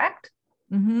next, correct?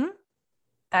 Mm-hmm.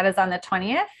 That is on the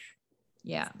 20th.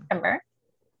 Yeah. September.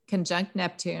 Conjunct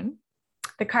Neptune.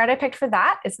 The card I picked for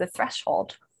that is the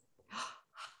Threshold.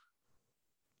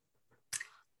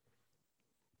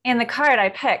 And the card I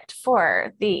picked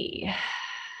for the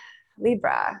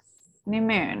Libra new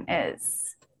moon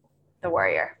is the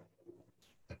Warrior.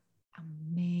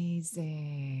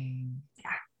 Amazing.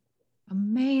 Yeah.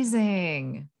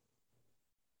 Amazing.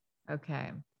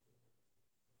 Okay.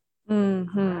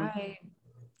 Mm-hmm. All right.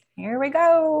 Here we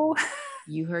go.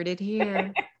 You heard it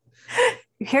here.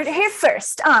 You heard it here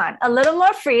first on A Little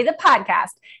More Free, the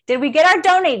podcast. Did we get our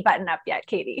donate button up yet,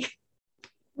 Katie?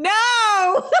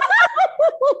 No.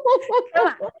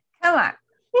 Come on.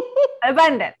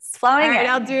 Abundance flowing All right, in.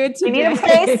 I'll do it today. We need a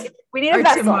place. We need a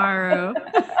vessel. Tomorrow.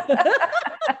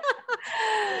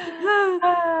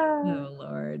 Oh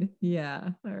Lord.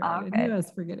 Yeah. All right. All I good. knew I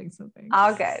was forgetting something.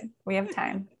 All good. We have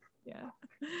time. Yeah.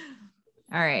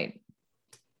 All right.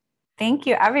 Thank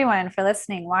you, everyone, for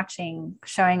listening, watching,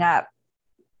 showing up.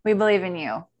 We believe in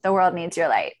you. The world needs your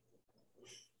light.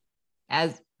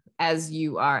 As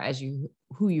you are,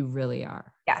 who you really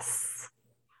are. Yes.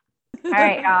 All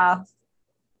right, y'all.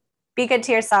 Be good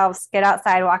to yourselves. Get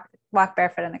outside. Walk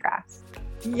barefoot in the grass.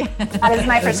 Yeah. That is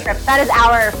my prescription. That is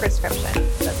our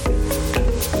prescription.